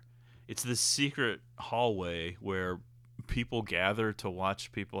matter. It's this secret hallway where people gather to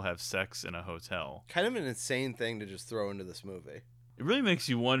watch people have sex in a hotel. Kind of an insane thing to just throw into this movie. It really makes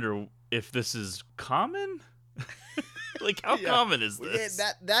you wonder if this is common. How common is this?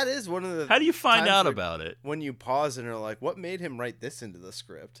 That is one of the... How do you find out about it? When you pause and are like, what made him write this into the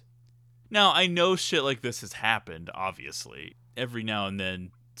script? Now, I know shit like this has happened, obviously. Every now and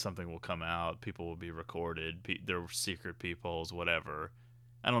then something will come out. People will be recorded. There were secret peoples, whatever.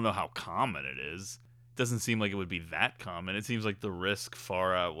 I don't know how common it is. It doesn't seem like it would be that common. It seems like the risk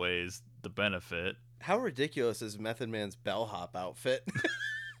far outweighs the benefit. How ridiculous is Method Man's bellhop outfit?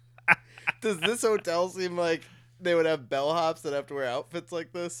 Does this hotel seem like they would have bellhops that have to wear outfits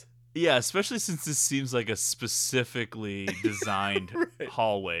like this? Yeah, especially since this seems like a specifically designed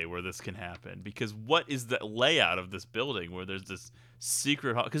hallway where this can happen. Because what is the layout of this building where there's this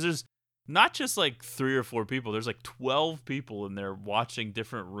secret hall? Because Not just like 3 or 4 people. There's like 12 people in there watching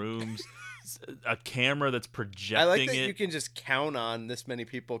different rooms. A camera that's projecting I like that it. you can just count on this many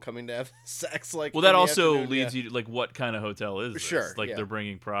people coming to have sex. Like, Well, that in the also afternoon, leads you to like, what kind of hotel is this? Sure, Like yeah. they're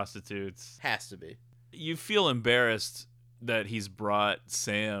bringing prostitutes. Has to be. You feel embarrassed that he's brought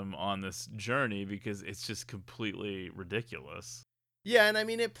Sam on this journey because it's just completely ridiculous. Yeah, and I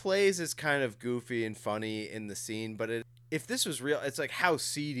mean, it plays as kind of goofy and funny in the scene, but if this was real, it's like, how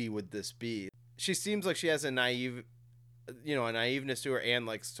seedy would this be? She seems like she has a naiveness to her and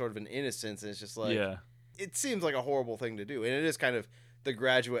like sort of an innocence, and it's just like, Yeah. It seems like a horrible thing to do, and it is kind of The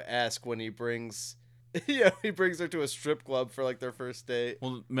Graduate-esque when he brings her to a strip club for like their first date.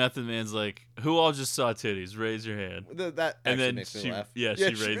 Well, Method Man's like, who all just saw titties? Raise your hand. That and actually then makes me she, laugh. Yeah, she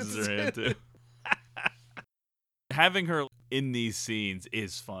raises her hand too. Having her in these scenes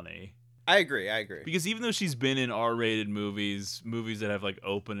is funny. I agree. Because even though she's been in R-rated movies that have like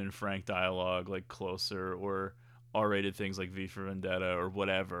open and frank dialogue, like Closer, or R-rated things like V for Vendetta or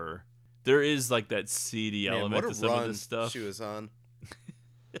whatever, there is like that seedy element to some of this stuff. She was on.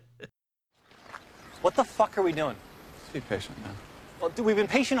 What the fuck are we doing? Just be patient, man. Well, dude, we've been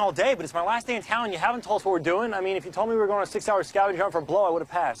patient all day, but it's my last day in town and you haven't told us what we're doing. I mean, if you told me we were going on a 6-hour scavenger hunt for Blow, I would have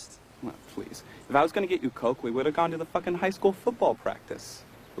passed. Well, please. If I was going to get you Coke, we would have gone to the fucking high school football practice.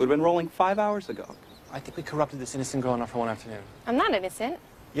 We would have been rolling 5 hours ago. I think we corrupted this innocent girl enough for one afternoon. I'm not innocent.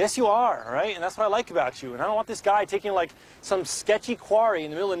 Yes, you are, all right? And that's what I like about you. And I don't want this guy taking, like, some sketchy quarry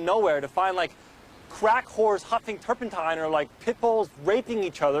in the middle of nowhere to find, like, crack whores huffing turpentine or, like, pit bulls raping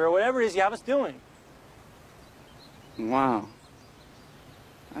each other or whatever it is you have us doing. Wow.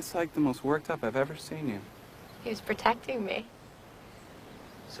 That's like the most worked up I've ever seen you. He was protecting me.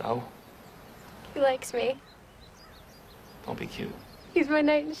 So? He likes me. Don't be cute. He's my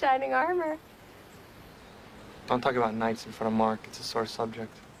knight in shining armor. Don't talk about knights in front of Mark. It's a sore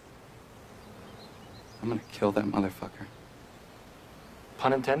subject. I'm gonna kill that motherfucker.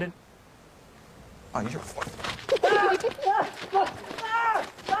 Pun intended? Oh, you're...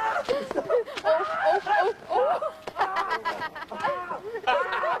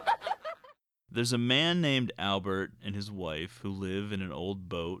 There's a man named Albert and his wife who live in an old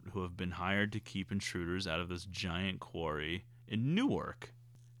boat who have been hired to keep intruders out of this giant quarry in Newark.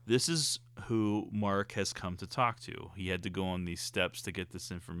 This is who Mark has come to talk to. He had to go on these steps to get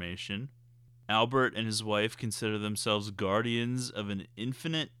this information. Albert and his wife consider themselves guardians of an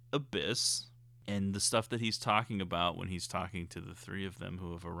infinite abyss, and the stuff that he's talking about when he's talking to the 3 of them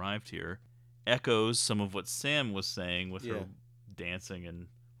who have arrived here echoes some of what Sam was saying with her dancing and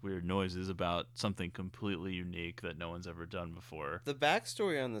weird noises about something completely unique that no one's ever done before. The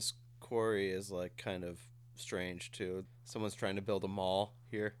backstory on this quarry is like kind of strange too. Someone's trying to build a mall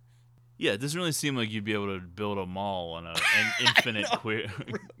here. Yeah, it doesn't really seem like you'd be able to build a mall on an infinite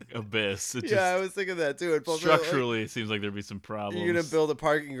abyss. It I was thinking that too. Structurally, it seems like there'd be some problems. You're gonna build a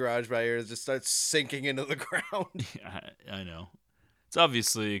parking garage by here, it just starts sinking into the ground. Yeah, I know. It's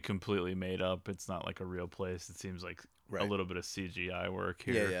obviously completely made up. It's not like a real place. It seems like a little bit of CGI work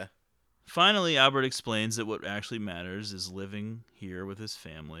here. Yeah. Finally, Albert explains that what actually matters is living here with his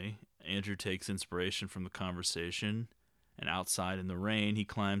family. Andrew takes inspiration from the conversation, and outside in the rain, he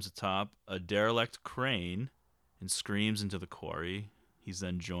climbs atop a derelict crane and screams into the quarry. He's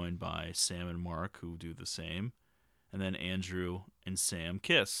then joined by Sam and Mark, who do the same, and then Andrew and Sam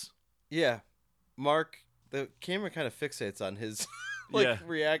kiss. Yeah. Mark, the camera kind of fixates on his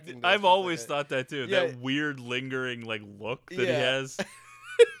reacting. I've always thought that too. Yeah. That weird lingering look that he has.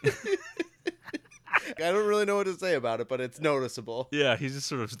 I don't really know what to say about it, but it's noticeable. Yeah, he's just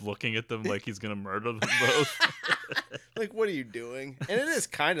sort of looking at them like he's gonna murder them both. Like, what are you doing? And it is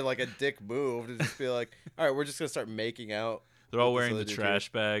kind of like a dick move to just be like, all right, we're just gonna start making out. They're all wearing the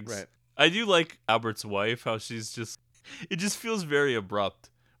trash bags. Right. I do like Albert's wife, how she's just, it just feels very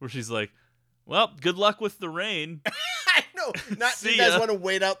abrupt, where she's like, well, good luck with the rain. I know. Do you guys want to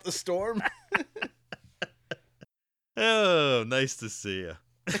wait out the storm? Oh, nice to see you.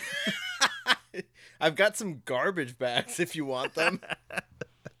 I've got some garbage bags if you want them.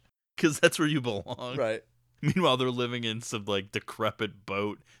 Because that's where you belong. Right. Meanwhile, they're living in some decrepit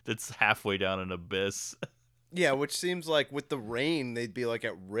boat that's halfway down an abyss. Yeah, which seems like with the rain, they'd be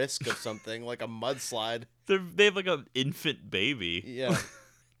at risk of something, like a mudslide. They have an infant baby. Yeah.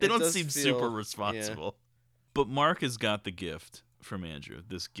 They don't seem super responsible. Yeah. But Mark has got the gift from Andrew,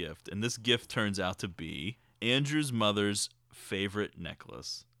 this gift. And this gift turns out to be Andrew's mother's favorite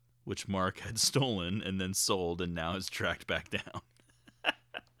necklace, which Mark had stolen and then sold and now has tracked back down.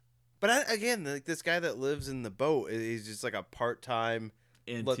 But again, this guy that lives in the boat, he's just like a part-time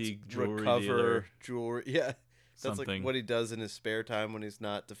antique jewelry recover dealer. Jewelry. Yeah. That's something. like what he does in his spare time when he's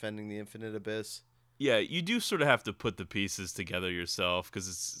not defending the Infinite Abyss. Yeah, you do sort of have to put the pieces together yourself because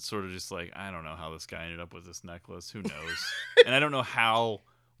it's sort of just like, I don't know how this guy ended up with this necklace. Who knows? And I don't know how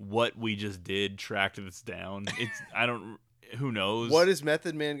what we just did tracked this down. Who knows? What is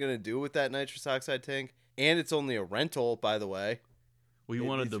Method Man going to do with that nitrous oxide tank? And it's only a rental, by the way. We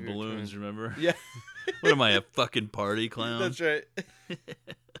wanted the balloons, remember? Yeah. What am I, a fucking party clown? That's right.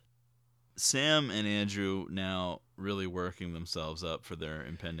 Sam and Andrew now really working themselves up for their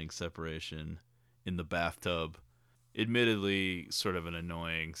impending separation in the bathtub. Admittedly, sort of an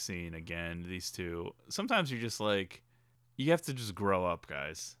annoying scene again, these two. Sometimes you're just like, you have to just grow up,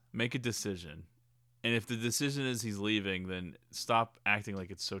 guys. Make a decision. And if the decision is he's leaving, then stop acting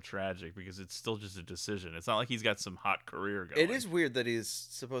like it's so tragic because it's still just a decision. It's not like he's got some hot career going. It is weird that he's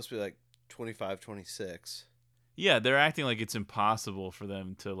supposed to be like 25, 26. Yeah, they're acting like it's impossible for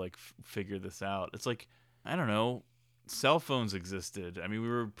them to like figure this out. It's like, I don't know, cell phones existed. I mean, we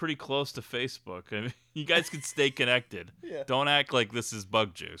were pretty close to Facebook. I mean, you guys could stay connected. Yeah. Don't act like this is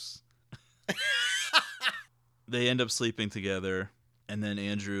bug juice. They end up sleeping together, and then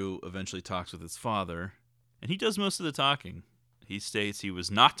Andrew eventually talks with his father, and he does most of the talking. He states he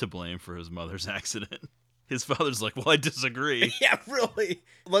was not to blame for his mother's accident. His father's like, well, I disagree. Yeah, really.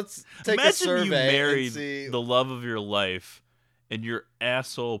 Let's take Imagine a survey you married and see. the love of your life, and your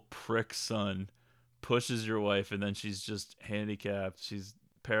asshole prick son pushes your wife, and then she's just handicapped. She's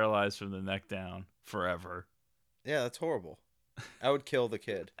paralyzed from the neck down forever. Yeah, that's horrible. I would kill the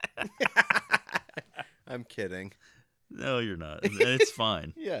kid. I'm kidding. No, you're not. And it's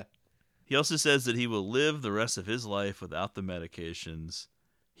fine. Yeah. He also says that he will live the rest of his life without the medications.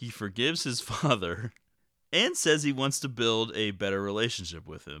 He forgives his father and says he wants to build a better relationship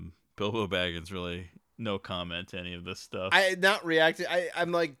with him. Bilbo Baggins really no comment to any of this stuff. I not reacting.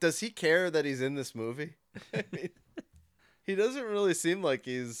 I'm like, does he care that he's in this movie? I mean, he doesn't really seem like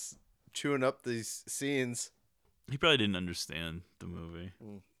he's chewing up these scenes. He probably didn't understand the movie.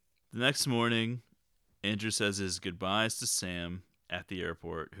 The next morning, Andrew says his goodbyes to Sam at the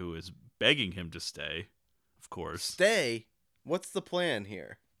airport, who is begging him to stay, of course. Stay? What's the plan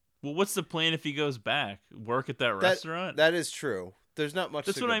here? Well, what's the plan if he goes back? Work at that restaurant? That is true. There's not much.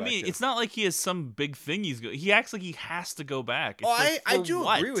 That's to what go I back mean. to. It's not like he has some big thing he acts like he has to go back. It's like, I for do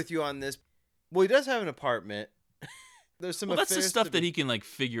what? agree with you on this. Well, he does have an apartment. There's some. Well, that's the affairs stuff to that be- he can like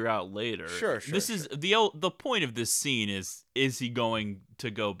figure out later. Sure. This is the point of this scene is he going to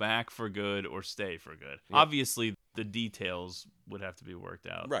go back for good or stay for good? Yeah. Obviously, the details would have to be worked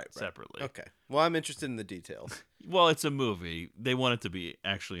out separately. Okay. Well, I'm interested in the details. Well, it's a movie. They want it to be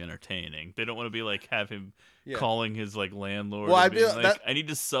actually entertaining. They don't want to be like have him calling his like landlord. Well, and I'd be being like, that- I need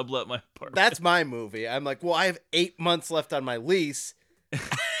to sublet my apartment. That's my movie. I'm like, well, I have 8 months left on my lease.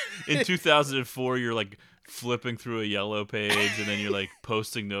 In 2004, you're like flipping through a yellow page, and then you're like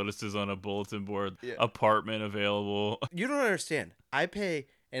posting notices on a bulletin board. Yeah. Apartment available. You don't understand. I pay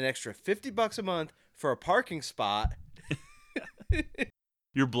an extra $50 a month for a parking spot.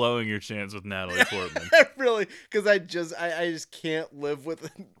 You're blowing your chance with Natalie Portman. Really, because I just can't live with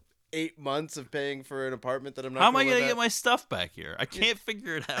 8 months of paying for an apartment that I'm not. How am I going to get my stuff back here? I can't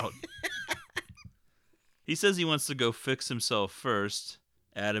figure it out. He says he wants to go fix himself first,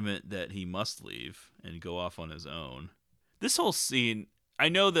 adamant that he must leave and go off on his own. This whole scene, I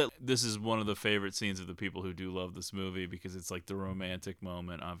know that this is one of the favorite scenes of the people who do love this movie because it's like the romantic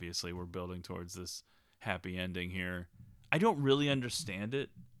moment. Obviously, we're building towards this happy ending here. I don't really understand it.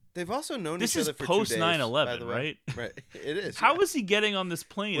 They've also known This each is other for post 2 days, 9/11, by the way. right? Right. It is. How is he getting on this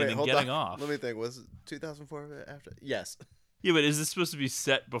plane Wait, and then hold getting on. off? Let me think. Was it 2004 after? Yes. Yeah, but is this supposed to be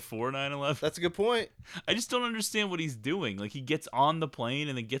set before 9/11? That's a good point. I just don't understand what he's doing. Like, he gets on the plane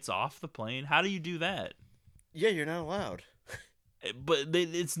and then gets off the plane. How do you do that? Yeah, you're not allowed. But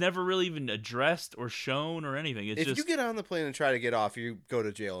it's never really even addressed or shown or anything. It's If just you get on the plane and try to get off, you go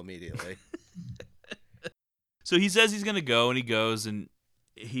to jail immediately. So he says he's going to go, and he goes, and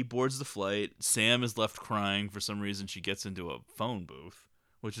he boards the flight. Sam is left crying. For some reason, she gets into a phone booth,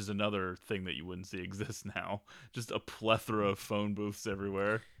 which is another thing that you wouldn't see exist now. Just a plethora of phone booths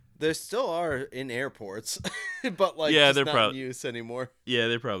everywhere. There still are in airports, but like Yeah, just they're not in use anymore. Yeah,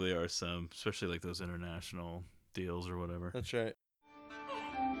 there probably are some, especially like those international deals or whatever. That's right.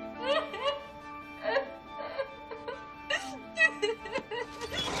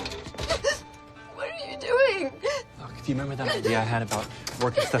 What are you doing? Look, if you remember that idea I had about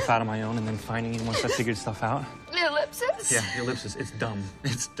working stuff out on my own and then finding you once I figured stuff out? Ellipsis? Yeah, ellipsis. It's dumb.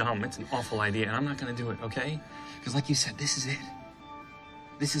 It's dumb. It's an awful idea, and I'm not gonna do it, okay? Because like you said, this is it.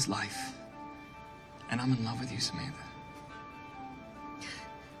 This is life. And I'm in love with you, Samantha.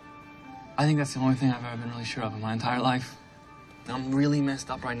 I think that's the only thing I've ever been really sure of in my entire life. I'm really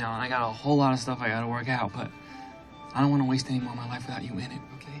messed up right now, and I got a whole lot of stuff I gotta work out, but I don't want to waste any more of my life without you in it,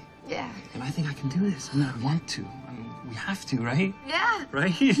 okay? Yeah. And I think I can do this. I mean, I want to. I mean, we have to, right? Yeah.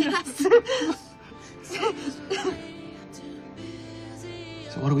 Right? Yes.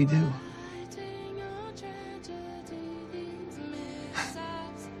 So what do we do?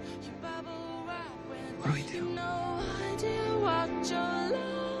 What do we do?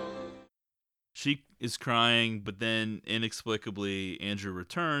 She is crying, but then inexplicably Andrew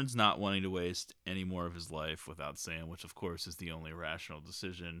returns, not wanting to waste any more of his life without Sam, which of course is the only rational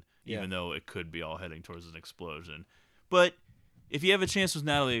decision, even though it could be all heading towards an explosion. But if you have a chance with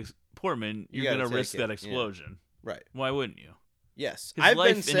Natalie Portman, you're going to risk that explosion. Yeah. Right. Why wouldn't you? Yes. His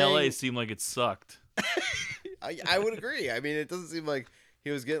life in LA seemed like it sucked. I would agree. I mean, it doesn't seem like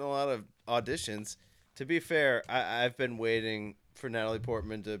he was getting a lot of auditions. To be fair, I've been waiting for Natalie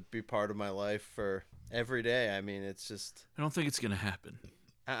Portman to be part of my life for every day. I mean, it's just... I don't think it's going to happen.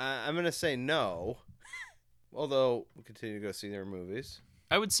 I'm going to say no. Although, we'll continue to go see their movies.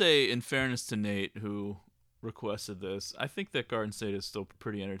 I would say, in fairness to Nate, who requested this, I think that Garden State is still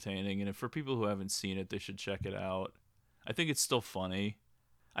pretty entertaining. And if for people who haven't seen it, they should check it out. I think it's still funny.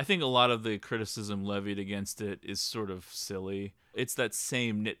 I think a lot of the criticism levied against it is sort of silly. It's that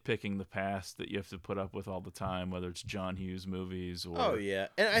same nitpicking the past that you have to put up with all the time, whether it's John Hughes movies or and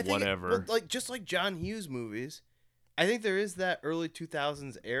I think whatever. But just like John Hughes movies, I think there is that early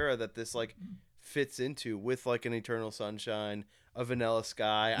 2000s era that this like fits into with like an Eternal Sunshine, a Vanilla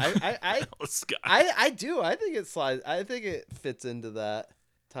Sky. Vanilla Sky. I do. I think it slides. I think it fits into that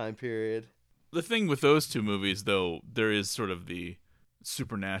time period. The thing with those two movies, though, there is sort of the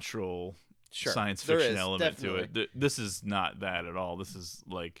supernatural science fiction element to it. This is not that at all. This is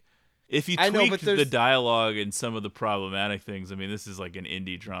like, if you tweak the dialogue and some of the problematic things, I mean, this is like an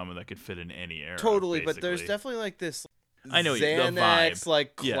indie drama that could fit in any era. Totally, basically. but there's definitely like this I know Xanax, the vibe.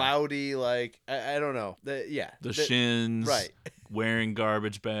 like cloudy, like I don't know. The Shins, right? Wearing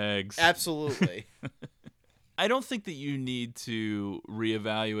garbage bags. Absolutely. I don't think that you need to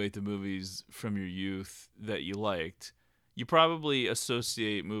reevaluate the movies from your youth that you liked. You probably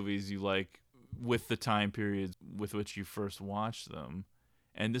associate movies you like with the time period with which you first watched them.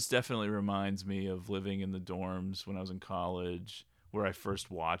 And this definitely reminds me of living in the dorms when I was in college, where I first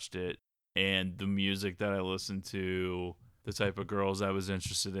watched it, and the music that I listened to, the type of girls I was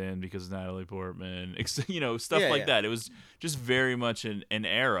interested in because of Natalie Portman, stuff like that. It was just very much an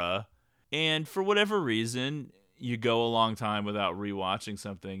era. And for whatever reason, you go a long time without rewatching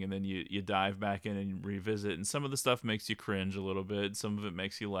something, and then you dive back in and revisit. And some of the stuff makes you cringe a little bit. Some of it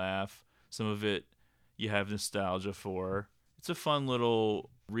makes you laugh. Some of it you have nostalgia for. It's a fun little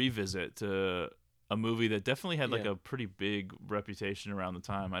revisit to a movie that definitely had like a pretty big reputation around the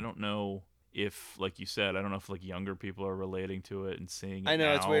time. I don't know if, like you said, I don't know if like younger people are relating to it and seeing it. I know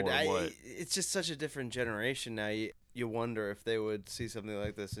now it's weird. Or what. It's just such a different generation now. You wonder if they would see something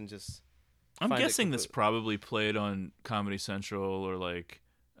like this and just. I'm guessing this probably played on Comedy Central or like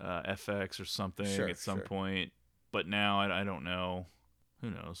FX or something at some point. But now I don't know. Who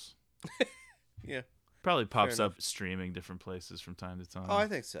knows? Yeah. Probably pops up streaming different places from time to time. Oh, I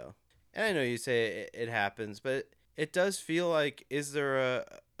think so. And I know you say it happens, but it does feel like, is there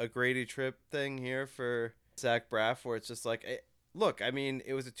a Grady Tripp thing here for Zach Braff where it's just like, look, I mean,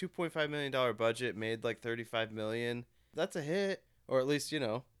 it was a $2.5 million budget, made like $35 million. That's a hit, or at least,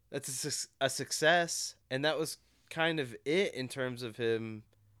 that's a success. And that was kind of it in terms of him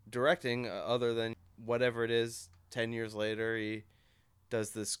directing, other than whatever it is, 10 years later, he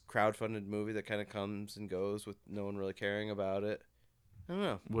does this crowdfunded movie that kind of comes and goes with no one really caring about it. I don't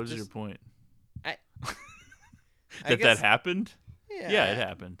know. What is your point? I that happened? Yeah, it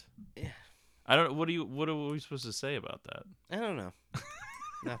happened. Yeah. I don't. What are we supposed to say about that? I don't know.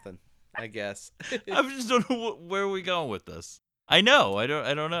 Nothing. I guess. I just don't know where are we going with this. I know. I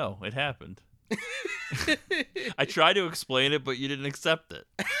don't know. It happened. I tried to explain it, but you didn't accept it.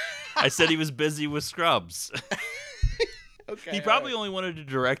 I said he was busy with Scrubs. Okay. He probably only wanted to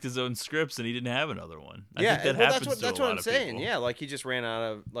direct his own scripts, and he didn't have another one. I think that happens that's to a what lot I'm of saying. people. Yeah, like he just ran out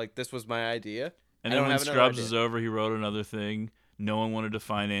of this was my idea. And then when Scrubs was over, he wrote another thing. No one wanted to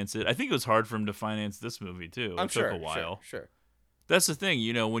finance it. I think it was hard for him to finance this movie too. It took a while. Sure. That's the thing,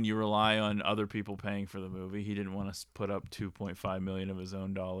 when you rely on other people paying for the movie, he didn't want to put up $2.5 million of his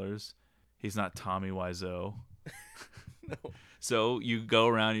own dollars. He's not Tommy Wiseau. No. So you go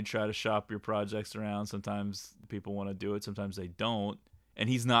around, you try to shop your projects around. Sometimes people want to do it, sometimes they don't. And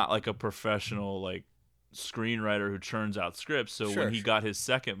he's not like a professional screenwriter who churns out scripts. So when he got his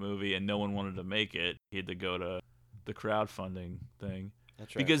second movie and no one wanted to make it, he had to go to the crowdfunding thing.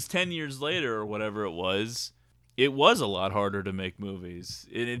 That's right. Because 10 years later or whatever it was a lot harder to make movies.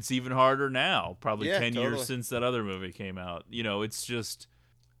 And it's even harder now, probably 10 years since that other movie came out. You know, it's just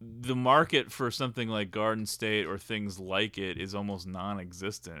the market for something like Garden State or things like it is almost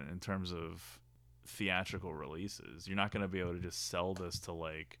non-existent in terms of theatrical releases. You're not going to be able to just sell this to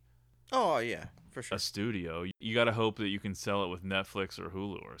like Oh yeah, for sure. a studio. You got to hope that you can sell it with Netflix or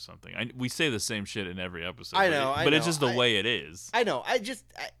Hulu or something. We say the same shit in every episode. I know, but it's just the way it is. I know.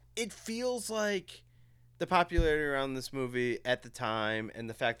 It feels like the popularity around this movie at the time and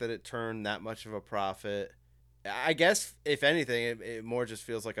the fact that it turned that much of a profit. I guess, if anything, it more just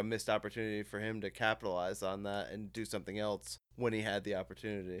feels like a missed opportunity for him to capitalize on that and do something else when he had the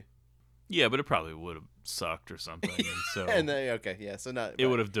opportunity. Yeah, but it probably would have sucked or something. And so and then, so not. It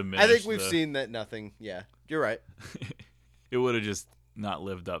would have diminished. I think we've seen that nothing. Yeah, you're right. It would have just not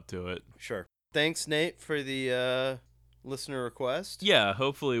lived up to it. Sure. Thanks, Nate, for the listener request. Yeah,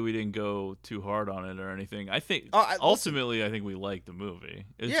 hopefully we didn't go too hard on it or anything. I think ultimately I think we liked the movie.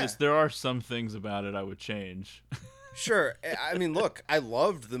 It's just there are some things about it I would change. Sure. I mean, look, I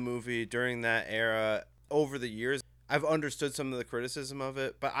loved the movie during that era. Over the years, I've understood some of the criticism of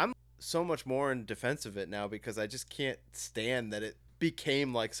it, but I'm so much more in defense of it now because I just can't stand that it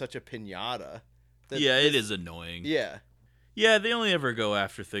became like such a piñata. It is annoying. Yeah. Yeah, they only ever go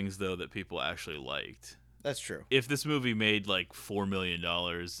after things though that people actually liked. That's true. If this movie made like $4 million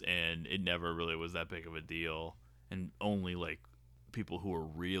and it never really was that big of a deal, and only like people who were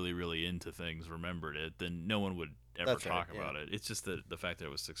really, really into things remembered it, then no one would ever talk about it. It's just the fact that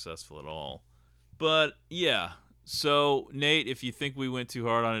it was successful at all. But yeah, so Nate, if you think we went too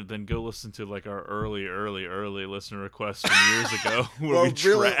hard on it, then go listen to like our early listener requests from years ago where we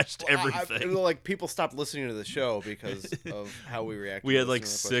trashed everything. Like people stopped listening to the show because of how we reacted. We had like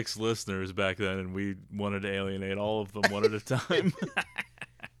 6 listeners back then, and we wanted to alienate all of them one at a time.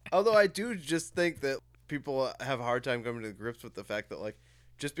 Although I do just think that people have a hard time coming to grips with the fact that like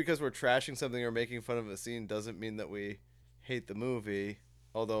just because we're trashing something or making fun of a scene doesn't mean that we hate the movie.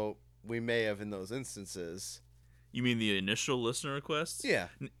 Although we may have in those instances. You mean the initial listener requests? Yeah.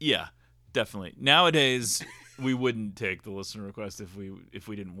 Yeah, definitely. Nowadays, we wouldn't take the listener request if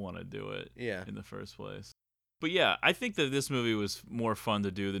we didn't want to do it in the first place. But yeah, I think that this movie was more fun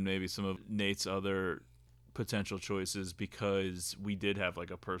to do than maybe some of Nate's other potential choices because we did have like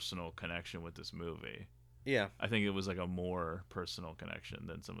a personal connection with this movie. Yeah. I think it was like a more personal connection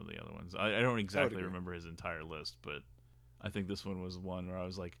than some of the other ones. I don't exactly remember his entire list, but I think this one was one where I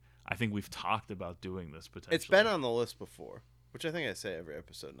was like, I think we've talked about doing this potentially. It's been on the list before, which I think I say every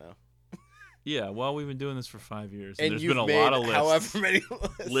episode now. Yeah, well, we've been doing this for 5 years, and there's you've been a made lot of lists. However many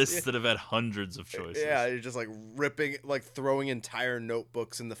lists that have had hundreds of choices. Yeah, you're just like ripping, like throwing entire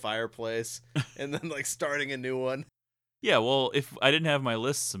notebooks in the fireplace, and then like starting a new one. Yeah, well, if I didn't have my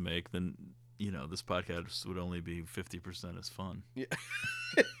lists to make, then this podcast would only be 50% as fun. Yeah.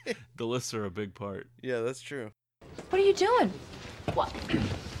 The lists are a big part. Yeah, that's true. What are you doing? What?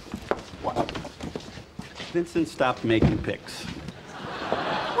 Vincent stopped making pics.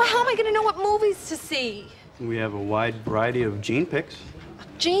 Well, how am I going to know what movies to see? We have a wide variety of Gene pics.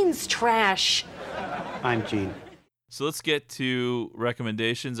 Gene's trash. I'm Gene. So let's get to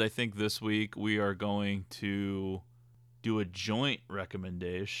recommendations. I think this week we are going to do a joint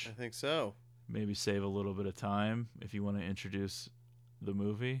recommendation. I think so. Maybe save a little bit of time if you want to introduce the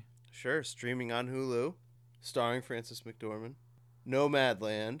movie. Sure. Streaming on Hulu, starring Frances McDormand.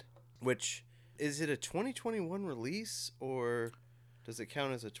 Nomadland, which is it a 2021 release or does it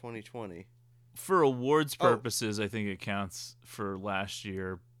count as a 2020? For awards purposes, I think it counts for last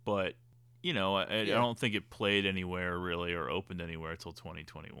year, but I don't think it played anywhere really or opened anywhere until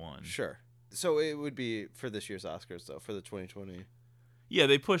 2021. Sure. So it would be for this year's Oscars though, for the 2020. Yeah,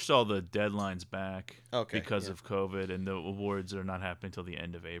 they pushed all the deadlines back because yeah. of COVID, and the awards are not happening until the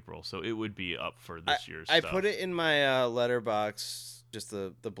end of April. So it would be up for this year's I stuff. put it in my letterbox, just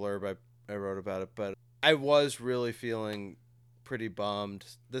the blurb I wrote about it, but I was really feeling pretty bummed.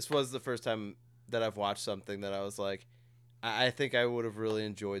 This was the first time that I've watched something that I was like, I think I would have really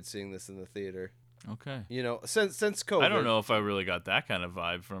enjoyed seeing this in the theater. Okay. Since COVID. I don't know if I really got that kind of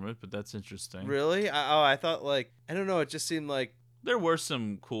vibe from it, but that's interesting. Really? I thought like, I don't know, it just seemed like there were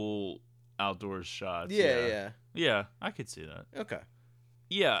some cool outdoors shots. Yeah, I could see that. Okay.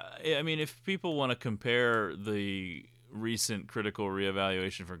 Yeah, I mean, if people want to compare the recent critical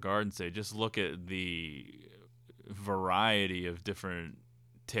reevaluation for Garden State, just look at the variety of different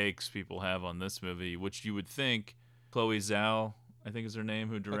takes people have on this movie, which you would think Chloe Zhao, I think is her name,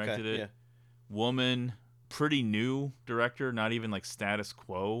 who directed it. Yeah. Woman, pretty new director, not even like status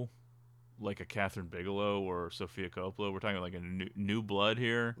quo like a Catherine Bigelow or Sofia Coppola. We're talking like a new blood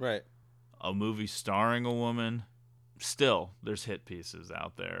here. Right. A movie starring a woman. Still, there's hit pieces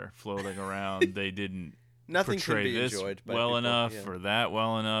out there floating around. They didn't Nothing can portray be this enjoyed by well people, enough yeah. or that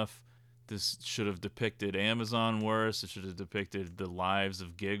well enough. This should have depicted Amazon worse. It should have depicted the lives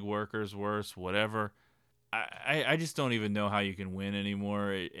of gig workers worse, whatever. I just don't even know how you can win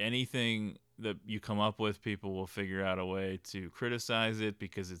anymore. Anything that you come up with, people will figure out a way to criticize it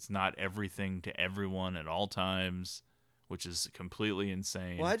because it's not everything to everyone at all times, which is completely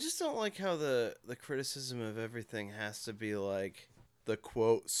insane. Well, I just don't like how the criticism of everything has to be like the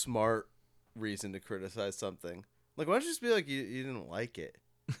quote smart reason to criticize something. Like, why don't you just be like you didn't like it?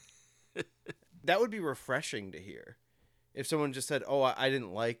 That would be refreshing to hear. If someone just said, "Oh, I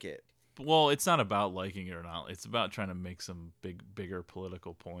didn't like it." Well, it's not about liking it or not. It's about trying to make some bigger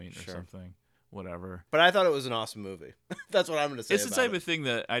political point or Sure. something. Whatever. But I thought it was an awesome movie. That's what I'm going to say. It's the about type it. of thing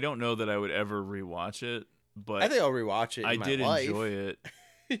that I don't know that I would ever rewatch it, but I think I'll rewatch it. I in my did life. enjoy it.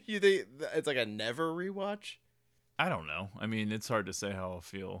 You think it's like a never rewatch? I don't know. I mean, it's hard to say how I'll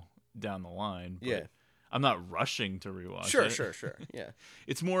feel down the line. But Yeah. I'm not rushing to rewatch Sure, it. sure. Yeah.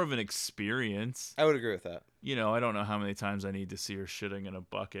 It's more of an experience. I would agree with that. You know, I don't know how many times I need to see her shitting in a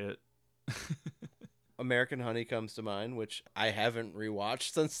bucket. American Honey comes to mind, which I haven't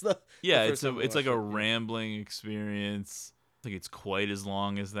rewatched since the Yeah, the it's first time I like a watched it. rambling experience. I think it's quite as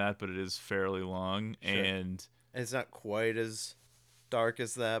long as that, but it is fairly long. Sure. And It's not quite as dark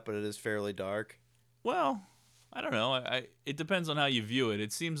as that, but it is fairly dark. well, I don't know. It depends on how you view it.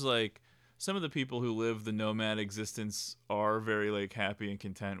 It seems like some of the people who live the nomad existence are very like happy and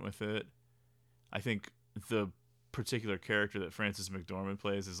content with it. I think the particular character that Frances McDormand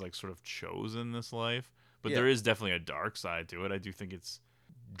plays is like sort of chosen this life, but Yeah. there is definitely a dark side to it. I do think it's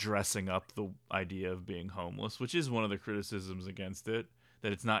dressing up the idea of being homeless, which is one of the criticisms against it,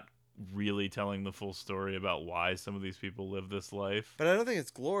 that it's not really telling the full story about why some of these people live this life. But I don't think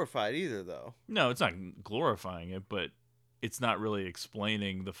it's glorified either, though. No, it's not glorifying it, but it's not really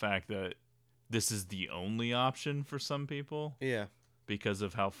explaining the fact that this is the only option for some people. Yeah. Because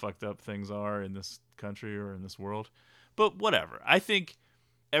of how fucked up things are in this country or in this world. But whatever. I think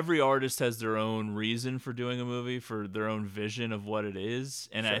every artist has their own reason for doing a movie, for their own vision of what it is.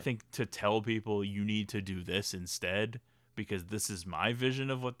 And I Sure. think to tell people you need to do this instead because this is my vision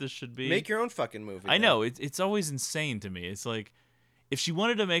of what this should be. Make your own fucking movie. I then. know. It's always insane to me. It's like, if she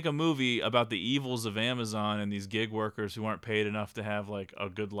wanted to make a movie about the evils of Amazon and these gig workers who aren't paid enough to have like a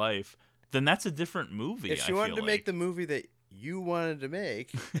good life, then that's a different movie. If she wanted to make the movie that you wanted to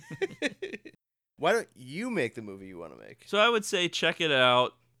make, why don't you make the movie you want to make? So I would say check it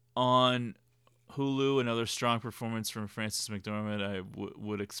out on Hulu. Another strong performance from Frances McDormand. I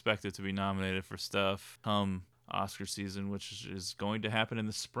would expect it to be nominated for stuff come Oscar season, which is going to happen in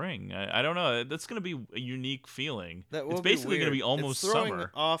the spring. I don't know. That's going to be a unique feeling. That will It's basically going to be almost it's throwing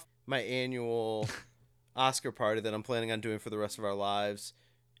summer. off my annual Oscar party that I'm planning on doing for the rest of our lives.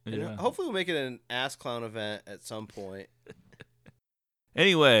 And Yeah. hopefully we'll make it an Ass Clown event at some point.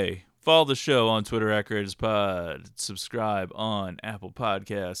 Anyway, follow the show on Twitter at GreatestPod. Subscribe on Apple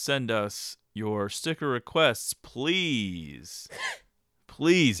Podcasts. Send us your sticker requests, please.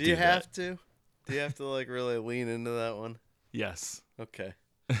 Please do Do you that. have to? Do you have to like really lean into that one? Yes. Okay.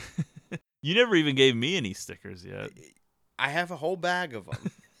 You never even gave me any stickers yet. I have a whole bag of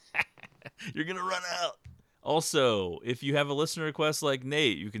them. You're going to run out. Also, if you have a listener request like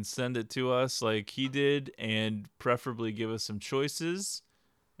Nate, you can send it to us like he did and preferably give us some choices.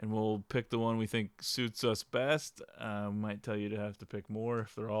 And we'll pick the one we think suits us best. Might tell you to have to pick more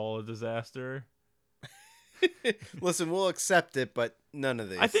if they're all a disaster. Listen, we'll accept it, but none of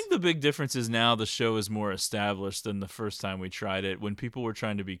these. I think the big difference is now the show is more established than the first time we tried it, when people were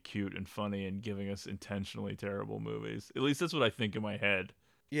trying to be cute and funny and giving us intentionally terrible movies. At least that's what I think in my head.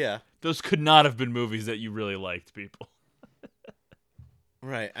 Yeah. Those could not have been movies that you really liked, people.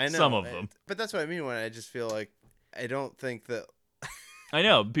 Right, I know. Some of them. But that's what I mean when I just feel like I don't think that... I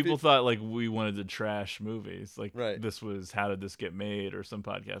know. People thought like we wanted to trash movies. Like Right. this was How Did This Get Made or some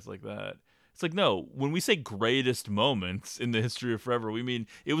podcast like that. It's like, no, when we say greatest moments in the history of forever, we mean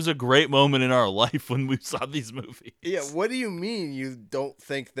it was a great moment in our life when we saw these movies. Yeah, what do you mean you don't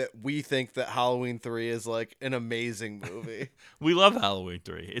think that we think that Halloween 3 is like an amazing movie? We love Halloween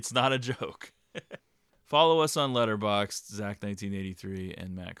 3. It's not a joke. Follow us on Letterboxd, Zach1983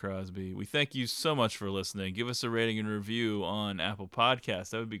 and Matt Crosby. We thank you so much for listening. Give us a rating and review on Apple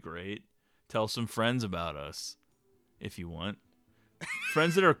Podcasts. That would be great. Tell some friends about us if you want.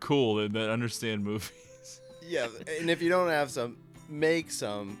 Friends that are cool, that understand movies. Yeah, and if you don't have some, make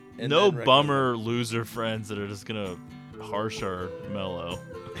some. And No then recommend bummer loser friends that are just going to harsh our mellow.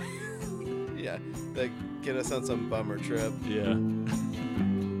 them. Yeah, like get us on some bummer trip. Yeah.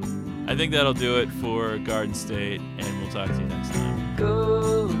 I think that'll do it for Garden State, and we'll talk to you next time.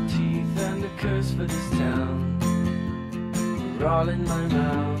 Gold teeth and a curse for this town are all in my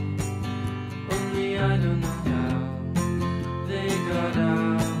mouth. Only I don't know how they got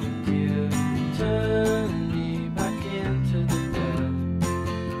out. You turned me back into the bed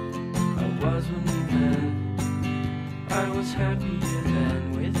I was when we met. I was happier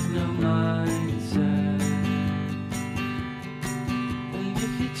then with no mindset. And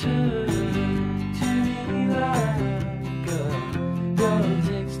if you turn to me like a girl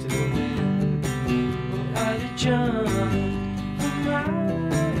takes to the wind, well, I'd have jumped from my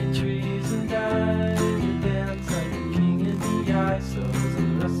trees and died and danced like a king in the ice. So the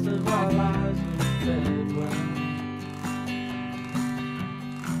rest of our lives were fed well.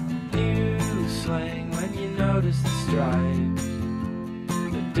 New slang when you notice the stripes,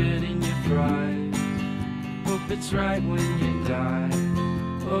 the dirt in your fries. Hope it's right when you die,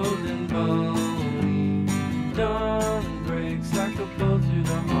 old and bony. Dawn breaks like a bolt through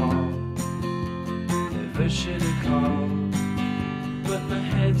the hall. Never should have called, but my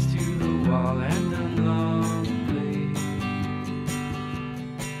head's to the wall and I'm lonely.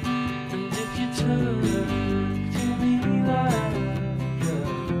 And if you turn to me like a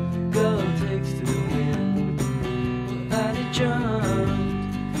girl takes to the wind, well, I'd have jumped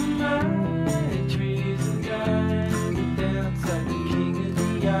from my trees and died and danced like a king in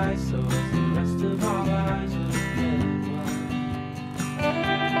the ice. So as the rest of our lives were dead.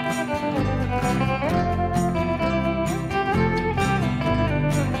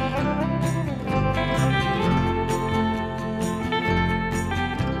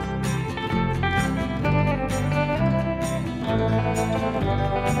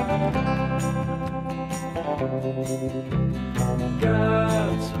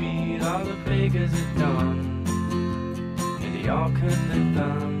 Godspeed, all the beggars at dawn, and they all cut their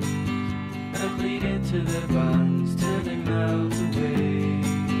thumbs and bleed into their buns till they melt away.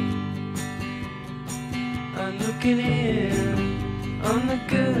 I'm looking in on the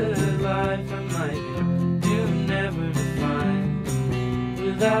good life I might do never to find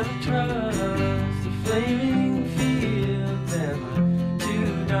without a trust, the flaming fields and I'm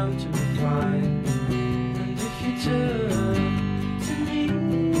too dumb to refine. And if you turn to me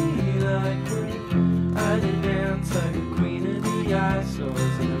like one, I'd dance like a queen of the ice. So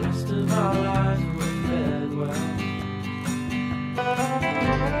as the rest of our lives were fed well.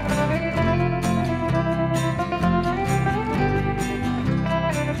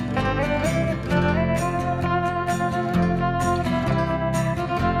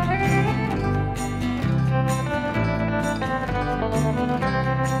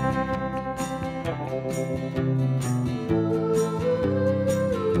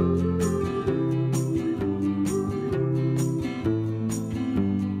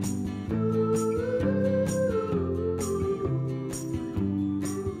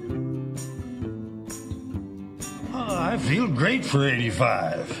 I feel great for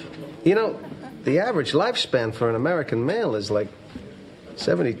 85. You know, the average lifespan for an American male is like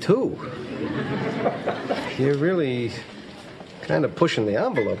 72. You're really kind of pushing the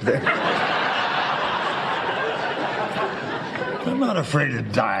envelope there. I'm not afraid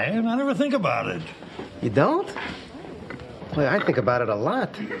of dying. I never think about it. You don't? Boy, I think about it a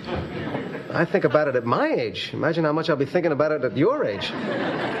lot. I think about it at my age. Imagine how much I'll be thinking about it at your age.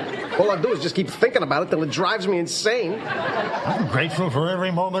 All I do is just keep thinking about it till it drives me insane. I'm grateful for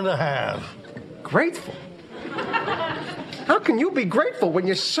every moment I have. Grateful? How can you be grateful when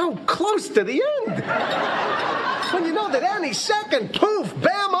you're so close to the end? When you know that any second, poof,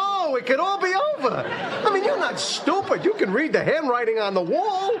 bam, oh, it could all be over. I mean, you're not stupid. You can read the handwriting on the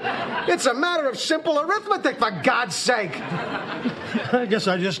wall. It's a matter of simple arithmetic, for God's sake. I guess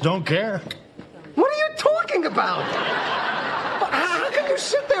I just don't care. What are you talking about? How can you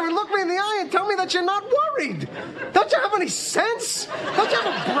sit there and look me in the eye and tell me that you're not worried? Don't you have any sense? Don't you have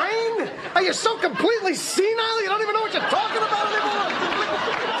a brain? Are you so completely senile you don't even know what you're talking about anymore?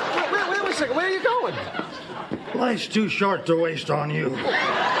 Wait a second. Where are you going? Life's too short to waste on you.